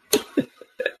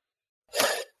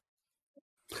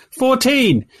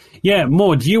 14. Yeah,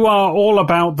 Maud, you are all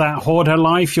about that hoarder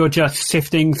life. You're just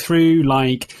sifting through,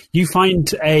 like, you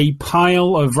find a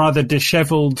pile of rather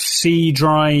disheveled,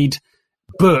 sea-dried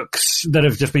books that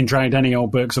have just been dragged, any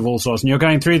old books of all sorts, and you're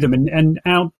going through them, and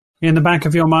out in the back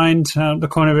of your mind, out the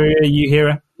corner of your ear, you hear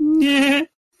a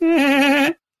yeah.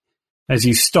 As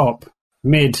you stop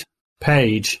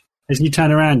mid-page. As you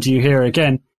turn around, you hear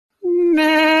again,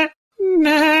 nah.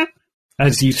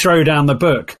 As you throw down the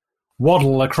book,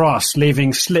 waddle across,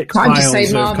 leaving slick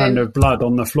piles of kind of blood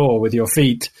on the floor with your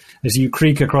feet as you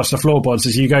creak across the floorboards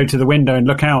as you go to the window and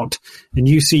look out, and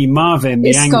you see Marvin,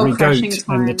 the angry goat,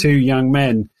 and the 2 young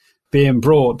men being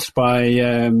brought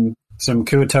by some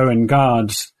Kuatoan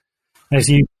guards. As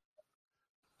you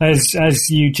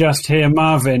just hear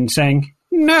Marvin saying,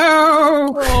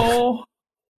 "No!" Oh.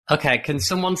 Okay, can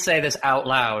someone say this out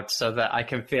loud so that I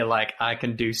can feel like I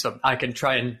can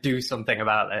try and do something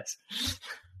about this?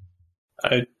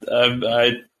 I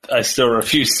still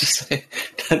refuse to say.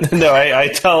 No,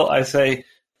 I say,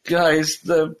 "Guys,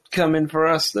 they're coming for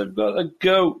us. They've got a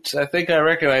goat." I think I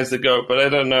recognize the goat, but I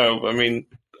don't know. I mean,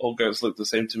 all goats look the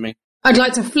same to me. I'd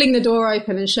like to fling the door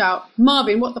open and shout,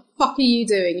 Marvin, what the fuck are you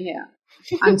doing here?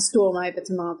 And storm over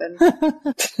to Marvin.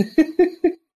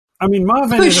 I mean,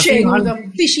 Marvin is pushing all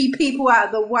the fishy people out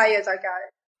of the way as I go.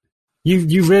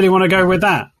 You really want to go with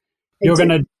that? You're going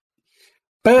to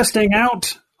bursting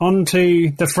out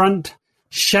onto the front,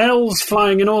 shells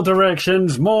flying in all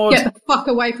directions. Maud get the fuck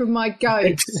away from my goat.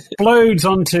 Explodes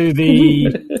onto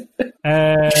the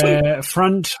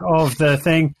front of the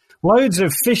thing. Loads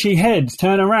of fishy heads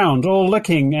turn around, all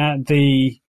looking at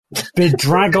the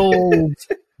bedraggled,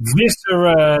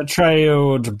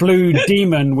 viscera-trailed blue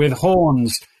demon with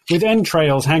horns, with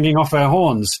entrails hanging off her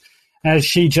horns, as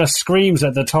she just screams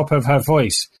at the top of her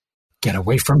voice, "Get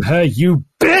away from her, you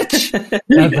bitch!" At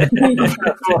the top of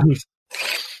her voice,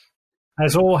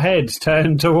 as all heads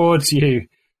turn towards you.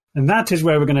 And that is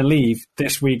where we're going to leave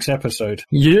this week's episode.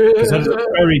 Yeah. Because that's a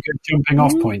very good jumping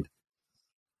off point.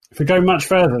 If we go much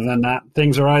further than that,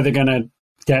 things are either going to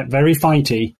get very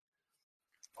fighty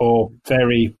or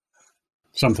very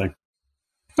something.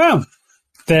 Well,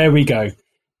 there we go.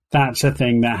 That's a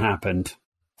thing that happened.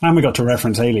 And we got to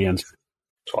reference aliens.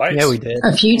 Twice. Yeah, we did.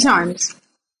 A few times.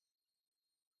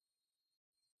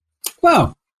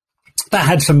 Well, that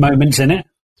had some moments in it.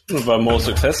 One of our more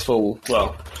successful,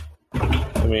 well,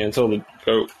 I mean, until the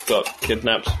goat got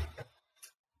kidnapped.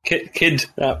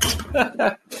 Kidnapped.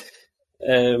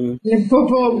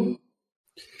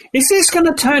 Is this going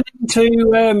to turn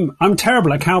into... I'm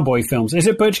terrible at cowboy films. Is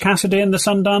it Butch Cassidy and the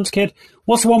Sundance Kid?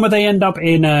 What's the one where they end up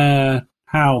in a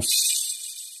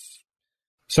house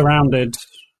surrounded?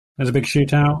 There's a big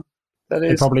shootout.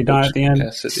 They probably die at the end.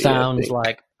 Cassidy, Sounds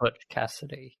like Butch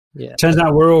Cassidy. Yeah. Turns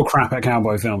out we're all crap at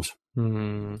cowboy films.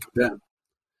 Yeah.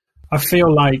 I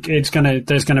feel like there's going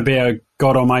to be a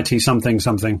God Almighty something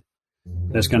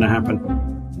that's going to happen.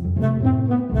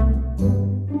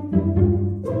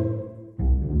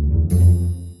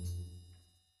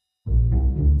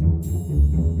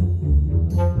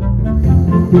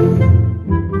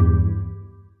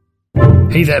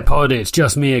 Hey there, pod, it's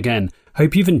just me again.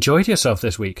 Hope you've enjoyed yourself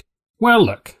this week. Well,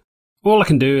 look, all I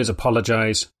can do is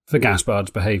apologise for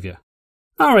Gaspard's behaviour.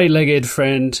 Our eight-legged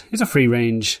friend is a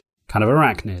free-range kind of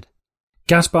arachnid.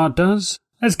 Gaspard does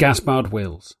as Gaspard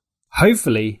wills.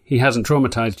 Hopefully, he hasn't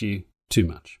traumatised you too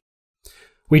much.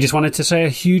 We just wanted to say a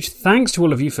huge thanks to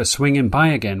all of you for swinging by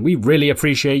again. We really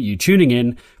appreciate you tuning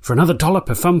in for another dollop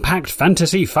of fun-packed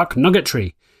fantasy fuck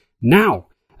nuggetry. Now,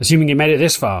 assuming you made it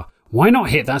this far, why not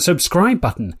hit that subscribe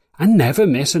button and never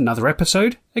miss another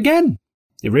episode again?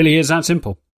 It really is that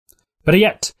simple. Better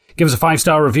yet, give us a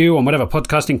 5-star review on whatever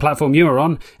podcasting platform you are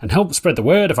on and help spread the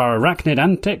word of our arachnid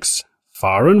antics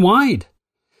far and wide.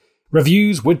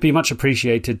 Reviews would be much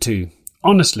appreciated too.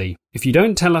 Honestly, if you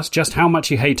don't tell us just how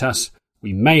much you hate us,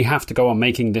 we may have to go on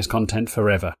making this content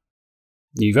forever.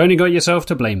 You've only got yourself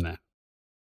to blame there.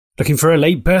 Looking for a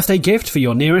late birthday gift for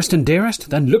your nearest and dearest?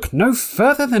 Then look no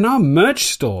further than our merch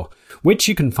store, which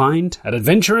you can find at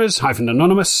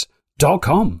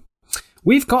adventurers-anonymous.com.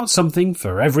 We've got something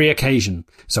for every occasion,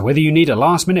 so whether you need a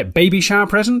last-minute baby shower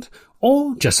present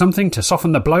or just something to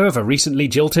soften the blow of a recently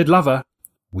jilted lover,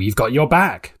 we've got your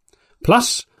back.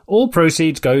 Plus, all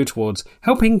proceeds go towards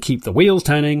helping keep the wheels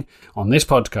turning on this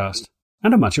podcast,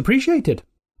 and are much appreciated.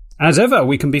 As ever,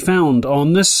 we can be found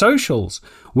on the socials.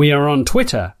 We are on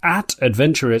Twitter at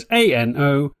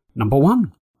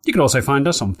AdventurersANO1. You can also find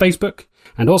us on Facebook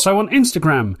and also on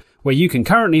Instagram, where you can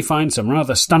currently find some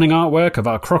rather stunning artwork of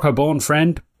our croco-born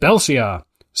friend, Belciar.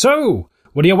 So,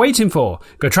 what are you waiting for?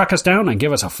 Go track us down and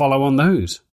give us a follow on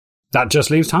those. That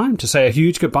just leaves time to say a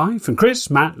huge goodbye from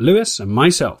Chris, Matt, Lewis, and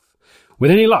myself.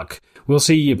 With any luck, we'll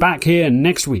see you back here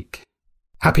next week.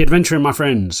 Happy adventuring, my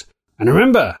friends. And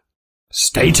remember,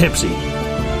 stay tipsy.